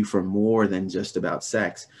appreciate you for more than just about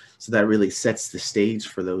sex. So that really sets the stage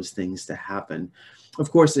for those things to happen.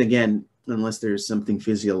 Of course, again, unless there's something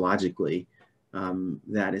physiologically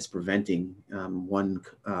that is preventing one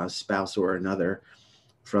spouse or another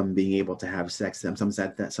from being able to have sex, sometimes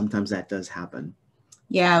that does happen.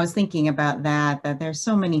 Yeah, I was thinking about that there's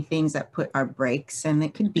so many things that put our brakes, and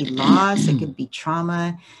it could be loss, it could be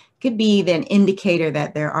trauma, it could be an indicator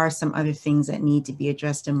that there are some other things that need to be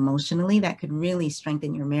addressed emotionally that could really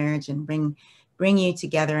strengthen your marriage and bring you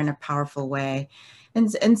together in a powerful way.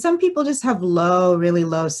 And some people just have really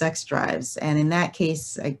low sex drives. And in that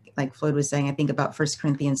case, like Floyd was saying, I think about 1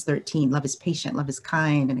 Corinthians 13, love is patient, love is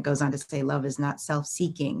kind. And it goes on to say, love is not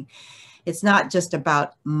self-seeking. It's not just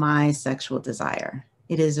about my sexual desire.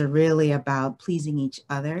 It is really about pleasing each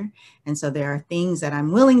other. And so there are things that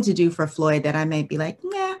I'm willing to do for Floyd that I may be like,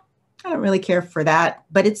 nah, I don't really care for that,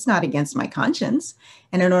 but it's not against my conscience.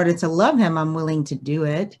 And in order to love him, I'm willing to do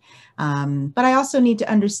it. But I also need to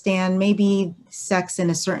understand maybe sex in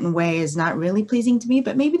a certain way is not really pleasing to me,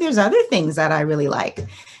 but maybe there's other things that I really like.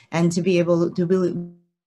 And to be able to really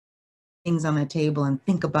things on the table and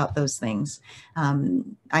think about those things.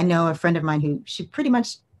 I know a friend of mine who she pretty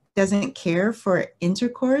much doesn't care for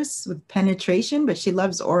intercourse with penetration, but she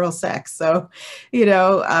loves oral sex. So,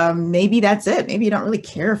 maybe that's it. Maybe you don't really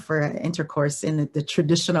care for intercourse in the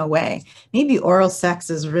traditional way. Maybe oral sex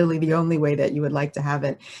is really the only way that you would like to have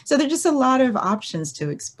it. So there's just a lot of options to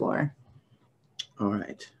explore. All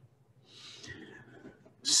right.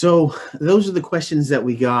 So those are the questions that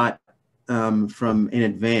we got from in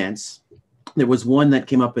advance. There was one that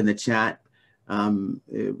came up in the chat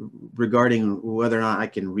regarding whether or not I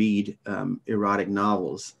can read erotic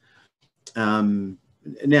novels.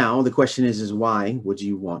 Now the question is why would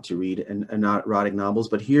you want to read erotic novels?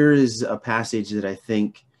 But here is a passage that I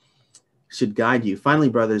think should guide you. Finally,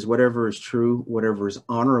 brothers, whatever is true, whatever is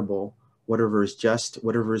honorable, whatever is just,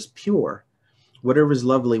 whatever is pure, whatever is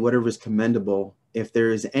lovely, whatever is commendable, if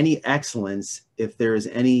there is any excellence, if there is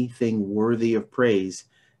anything worthy of praise,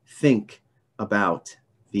 think about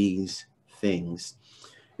these things.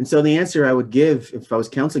 And so the answer I would give if I was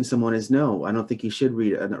counseling someone is no, I don't think you should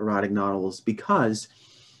read erotic novels, because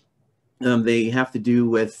they have to do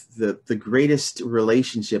with the greatest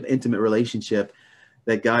relationship, intimate relationship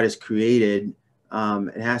that God has created.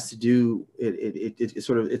 It has to do,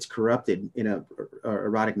 it's corrupted in a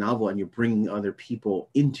erotic novel, and you're bringing other people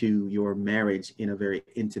into your marriage in a very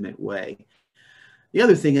intimate way. The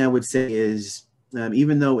other thing I would say is,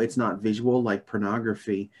 even though it's not visual like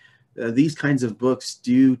pornography, these kinds of books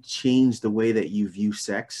do change the way that you view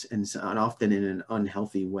sex, and often in an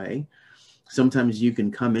unhealthy way. Sometimes you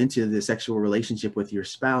can come into the sexual relationship with your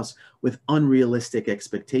spouse with unrealistic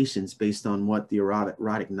expectations based on what the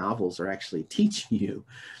erotic novels are actually teaching you.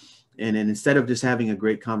 And instead of just having a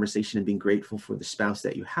great conversation and being grateful for the spouse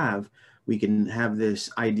that you have, we can have this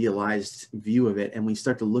idealized view of it, and we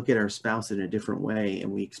start to look at our spouse in a different way,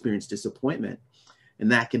 and we experience disappointment.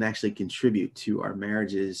 And that can actually contribute to our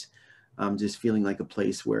marriages just feeling like a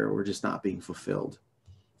place where we're just not being fulfilled.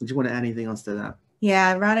 Did you want to add anything else to that?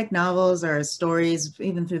 Yeah, erotic novels or stories,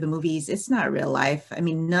 even through the movies, it's not real life. I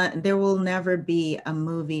mean, there will never be a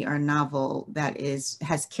movie or novel that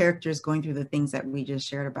has characters going through the things that we just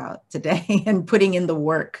shared about today and putting in the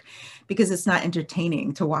work, because it's not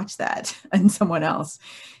entertaining to watch that in someone else.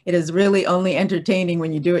 It is really only entertaining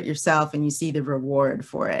when you do it yourself and you see the reward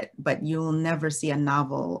for it. But you'll never see a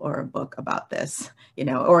novel or a book about this,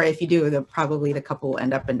 or if you do, probably the couple will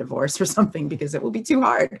end up in divorce or something, because it will be too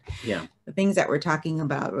hard. Yeah. The things that we're talking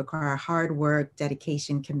about require hard work,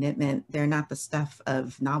 dedication, commitment. They're not the stuff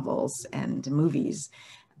of novels and movies,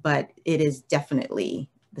 but it is definitely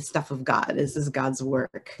the stuff of God. This is God's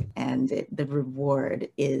work, and the reward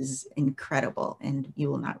is incredible, and you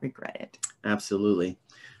will not regret it. Absolutely.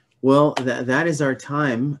 Well, that is our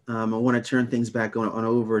time. I want to turn things back on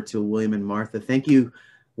over to William and Martha. Thank you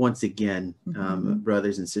once again,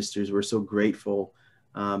 brothers and sisters. We're so grateful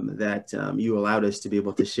that you allowed us to be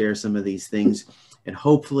able to share some of these things, and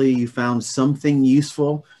hopefully you found something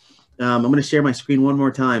useful. I'm going to share my screen one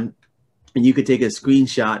more time, and you could take a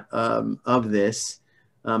screenshot of this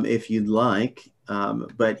if you'd like.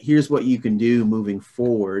 But here's what you can do moving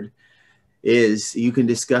forward is you can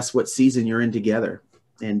discuss what season you're in together,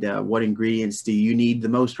 and what ingredients do you need the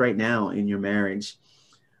most right now in your marriage,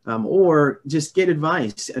 or just get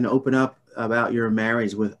advice and open up about your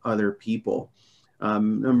marriage with other people.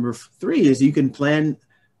 Number 3 is you can plan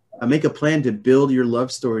make a plan to build your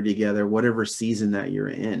love story together, whatever season that you're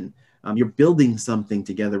in. You're building something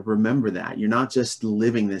together. Remember that. You're not just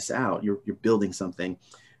living this out. You're building something.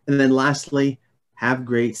 And then lastly, have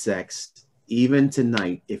great sex, even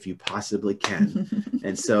tonight, if you possibly can.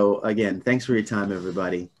 And so, again, thanks for your time,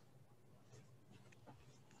 everybody.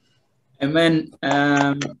 Amen.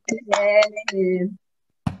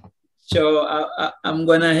 So I'm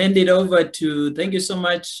going to hand it over to, thank you so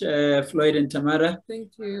much, Floyd and Tamara.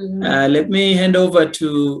 Thank you. Let me hand over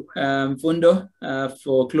to Fundo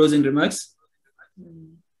for closing remarks.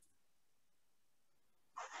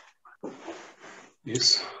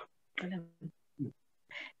 Yes.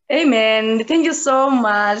 Amen. Thank you so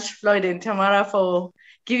much, Floyd and Tamara, for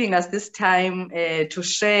giving us this time to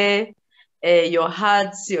share your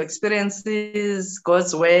hearts, your experiences,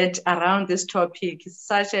 God's word around this topic. It's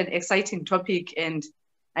such an exciting topic, and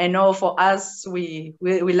I know for us, we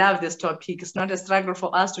love this topic. It's not a struggle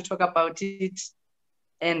for us to talk about it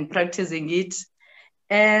and practicing it.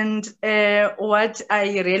 And what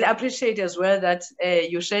I really appreciate as well that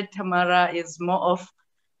you shared, Tamara, is more of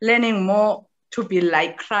learning more to be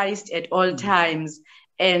like Christ at all times,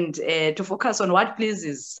 and to focus on what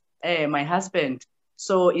pleases my husband.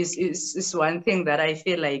 So it's one thing that I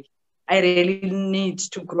feel like I really need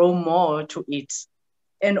to grow more to it.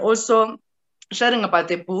 And also sharing about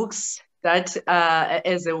the books that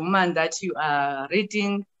as a woman that you are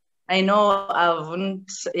reading. I know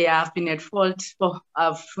I've been at fault for,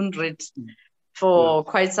 I've read for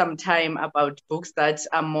quite some time about books that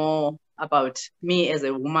are more about me as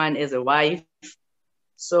a woman, as a wife.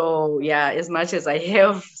 So yeah, as much as I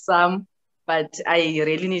have some, but I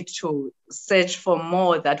really need to search for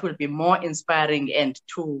more that will be more inspiring and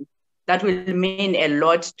that will mean a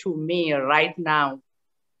lot to me right now.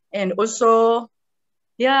 And also,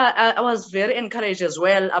 yeah, I was very encouraged as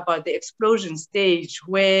well about the explosion stage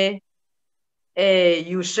where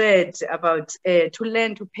you shared about to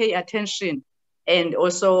learn to pay attention and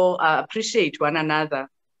also appreciate one another.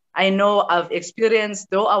 I know I've experienced,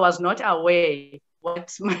 though I was not aware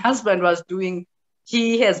what my husband was doing,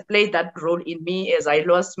 he has played that role in me as I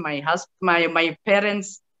lost my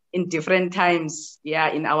parents in different times,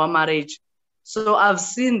 in our marriage. So I've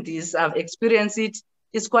seen this, I've experienced it.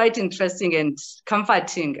 It's quite interesting and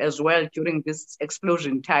comforting as well during this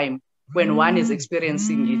explosion time when one is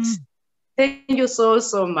experiencing it. Thank you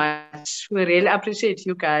so much. We really appreciate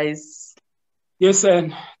you guys. Yes,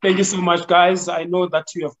 and thank you so much, guys. I know that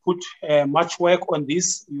you have put much work on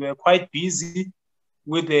this. You were quite busy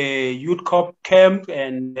with the youth camp,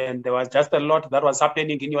 and there was just a lot that was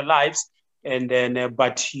happening in your lives. And then,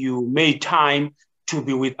 but you made time to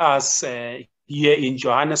be with us here in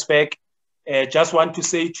Johannesburg. Just want to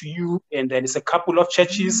say to you, and then it's a couple of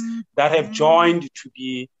churches that have joined to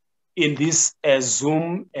be in this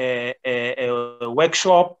Zoom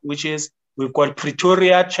workshop, which is we've got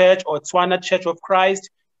Pretoria Church or Tswana Church of Christ,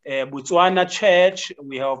 Botswana Church,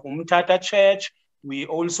 we have Umtata Church, we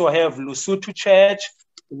also have Lesotho Church,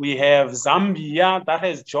 we have Zambia that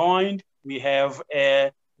has joined, we have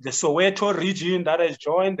the Soweto region that has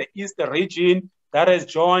joined, the East region that has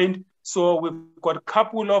joined. So we've got a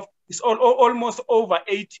couple of, it's almost over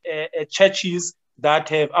 8 churches that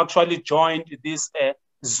have actually joined this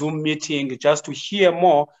Zoom meeting just to hear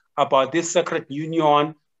more about this sacred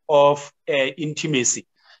union of intimacy.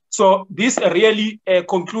 So this really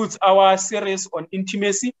concludes our series on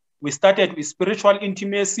intimacy. We started with spiritual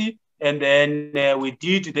intimacy, and then we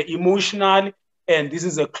did the emotional, and this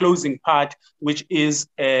is a closing part, which is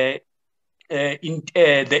the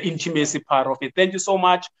intimacy part of it. Thank you so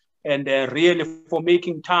much, and really for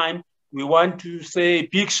making time. We want to say a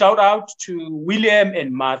big shout out to William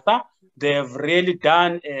and Martha. They have really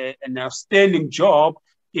done an outstanding job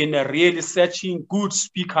in really searching good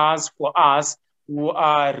speakers for us who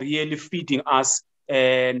are really feeding us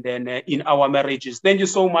and then in our marriages. Thank you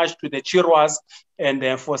so much to the Chirwas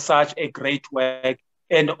and for such a great work.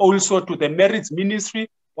 And also to the Marriage Ministry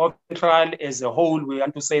of Israel as a whole, we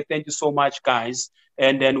want to say thank you so much, guys.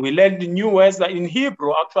 And then we learned new words that in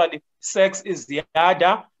Hebrew, actually, sex is the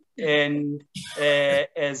yada. And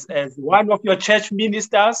as one of your church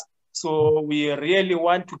ministers, so we really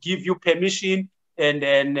want to give you permission and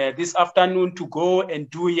then this afternoon to go and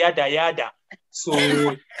do yada yada. So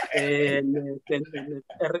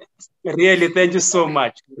really thank you so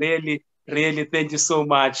much. Really thank you so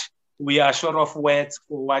much. We are short of words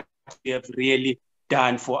for what you have really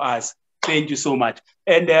done for us. Thank you so much.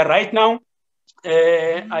 And right now,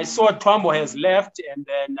 I saw Twambo has left, and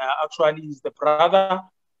then actually he's the brother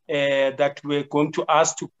that we're going to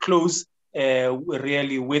ask to close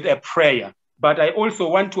really with a prayer. But I also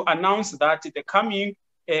want to announce that the coming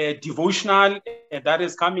devotional that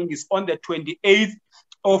is coming is on the 28th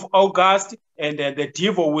of August, and the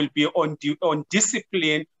Devo will be on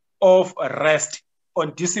discipline of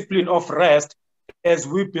rest, as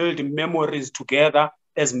we build memories together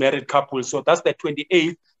as married couples. So that's the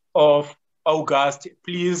 28th of August.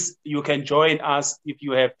 Please, you can join us if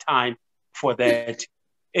you have time for that.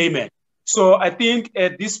 Amen. So I think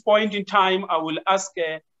at this point in time, I will ask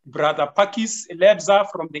Brother Pakis Lebza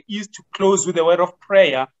from the East to close with a word of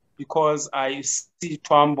prayer, because I see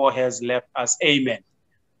Twambo has left us. Amen.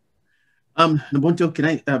 Nabunto, can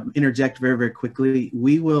I interject very, very quickly?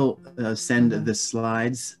 We will send the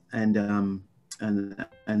slides and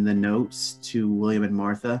the notes to William and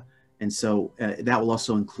Martha. And so that will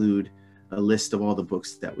also include a list of all the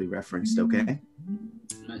books that we referenced, okay?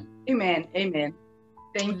 Amen, amen.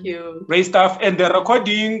 Thank you. Great stuff. And the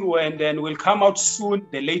recording will come out soon,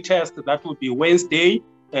 the latest, that will be Wednesday,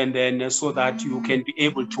 and then so that you can be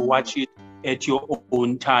able to watch it at your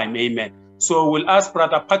own time. Amen. So we'll ask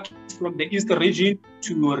Brother Pakis from the East region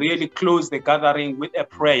to really close the gathering with a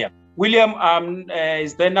prayer. William,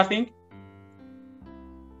 is there nothing?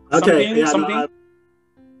 Okay. Something?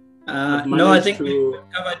 No, I think we've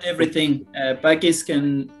covered everything. Pakis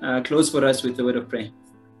can close for us with the word of prayer.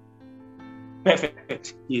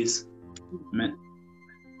 Perfect. Yes. Amen.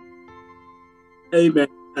 Amen.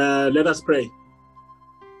 Let us pray.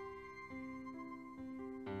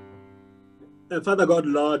 Father God,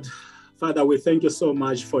 Lord, Father, we thank you so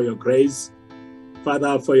much for your grace,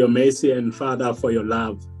 Father, for your mercy, and Father, for your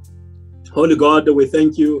love. Holy God, we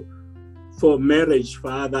thank you for marriage,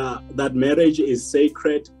 Father. That marriage is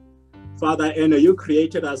sacred, Father, and you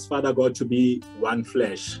created us, Father God, to be one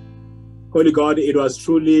flesh. Holy God, it was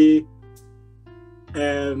truly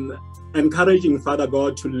encouraging, Father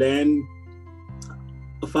God, to learn,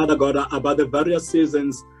 Father God, about the various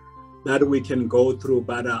seasons that we can go through.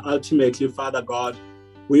 But ultimately, Father God,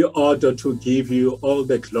 we ought to give you all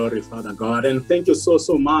the glory, Father God. And thank you so,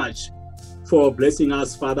 so much for blessing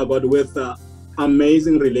us, Father God, with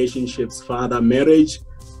amazing relationships, Father. Marriage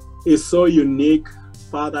is so unique,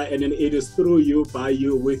 Father, and it is through you, by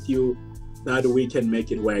you, with you, that we can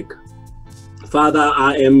make it work. Father,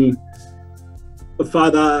 I am,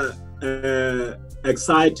 Father,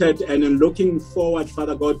 excited and looking forward,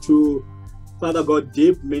 Father God, to, Father God,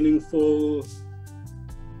 deep, meaningful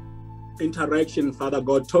interaction, Father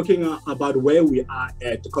God, talking about where we are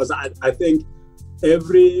at, because I think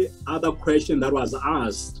every other question that was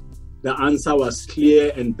asked, the answer was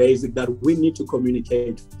clear and basic, that we need to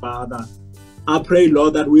communicate, Father. I pray,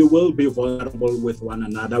 Lord, that we will be vulnerable with one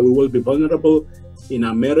another. We will be vulnerable in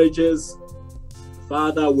our marriages,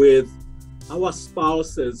 Father, with our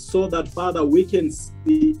spouses, so that, Father, we can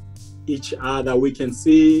see each other, we can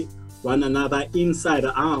see one another inside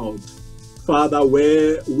out, Father,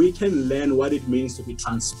 where we can learn what it means to be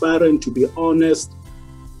transparent, to be honest,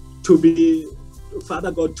 to be,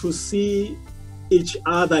 Father God, to see each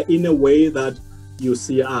other in a way that you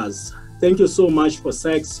see us. Thank you so much for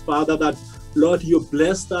sex, Father, that, Lord, you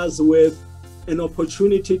blessed us with an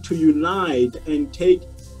opportunity to unite and take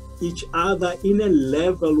each other in a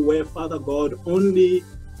level where, Father God, only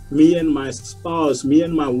me and my spouse, me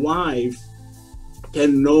and my wife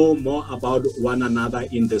can know more about one another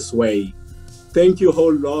in this way. Thank you, oh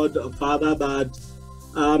Lord, Father, that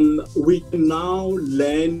we can now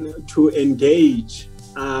learn to engage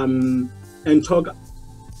and talk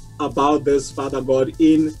about this, Father God,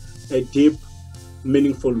 in a deep,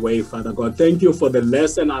 meaningful way, Father God. Thank you for the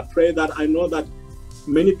lesson. I pray that, I know that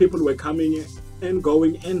many people were coming and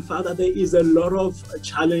going, and Father, there is a lot of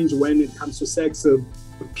challenge when it comes to sex,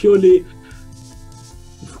 purely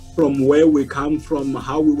from where we come from,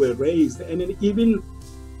 how we were raised, and even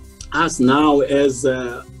us now as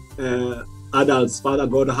adults, Father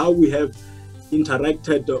God, how we have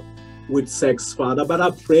interacted with sex, Father. But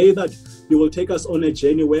I pray that you will take us on a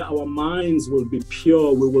journey where our minds will be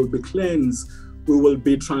pure, we will be cleansed, we will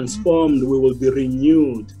be transformed, we will be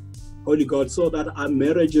renewed, Holy God, so that our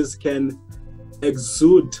marriages can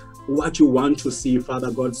exude what you want to see, Father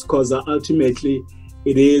God, because ultimately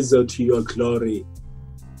it is to your glory.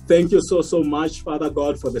 Thank you so, so much, Father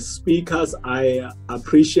God, for the speakers. I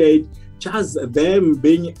appreciate just them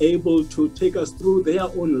being able to take us through their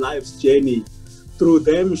own life's journey, through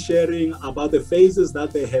them sharing about the phases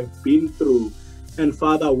that they have been through. And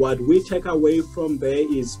Father, what we take away from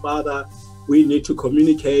there is, Father, we need to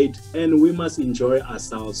communicate and we must enjoy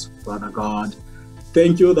ourselves, Father God.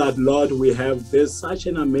 Thank you that, Lord, we have this such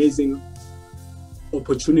an amazing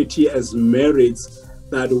opportunity as marrieds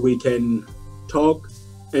that we can talk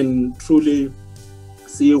and truly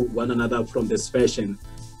see one another from this fashion.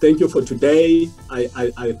 thank you for today.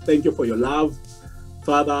 I thank you for your love.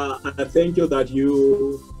 Father, I thank you that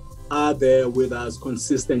you are there with us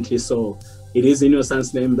consistently. So it is in your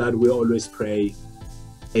son's name that we always pray.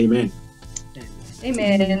 Amen.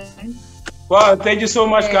 Amen. Well, thank you so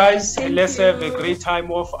much, guys. Let's have a great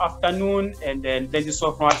time of afternoon. And then thank you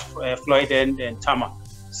so much, Floyd and Tama.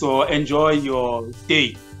 So enjoy your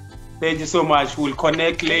day. Thank you so much. We'll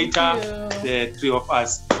connect later, the three of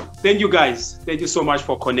us. Thank you, guys. Thank you so much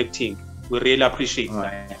for connecting. We really appreciate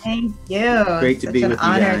that. Thank you. Great to be with you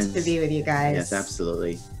guys. Honor to be with you guys. Yes,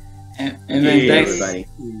 absolutely. And thanks, thanks everybody.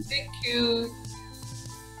 Thank you.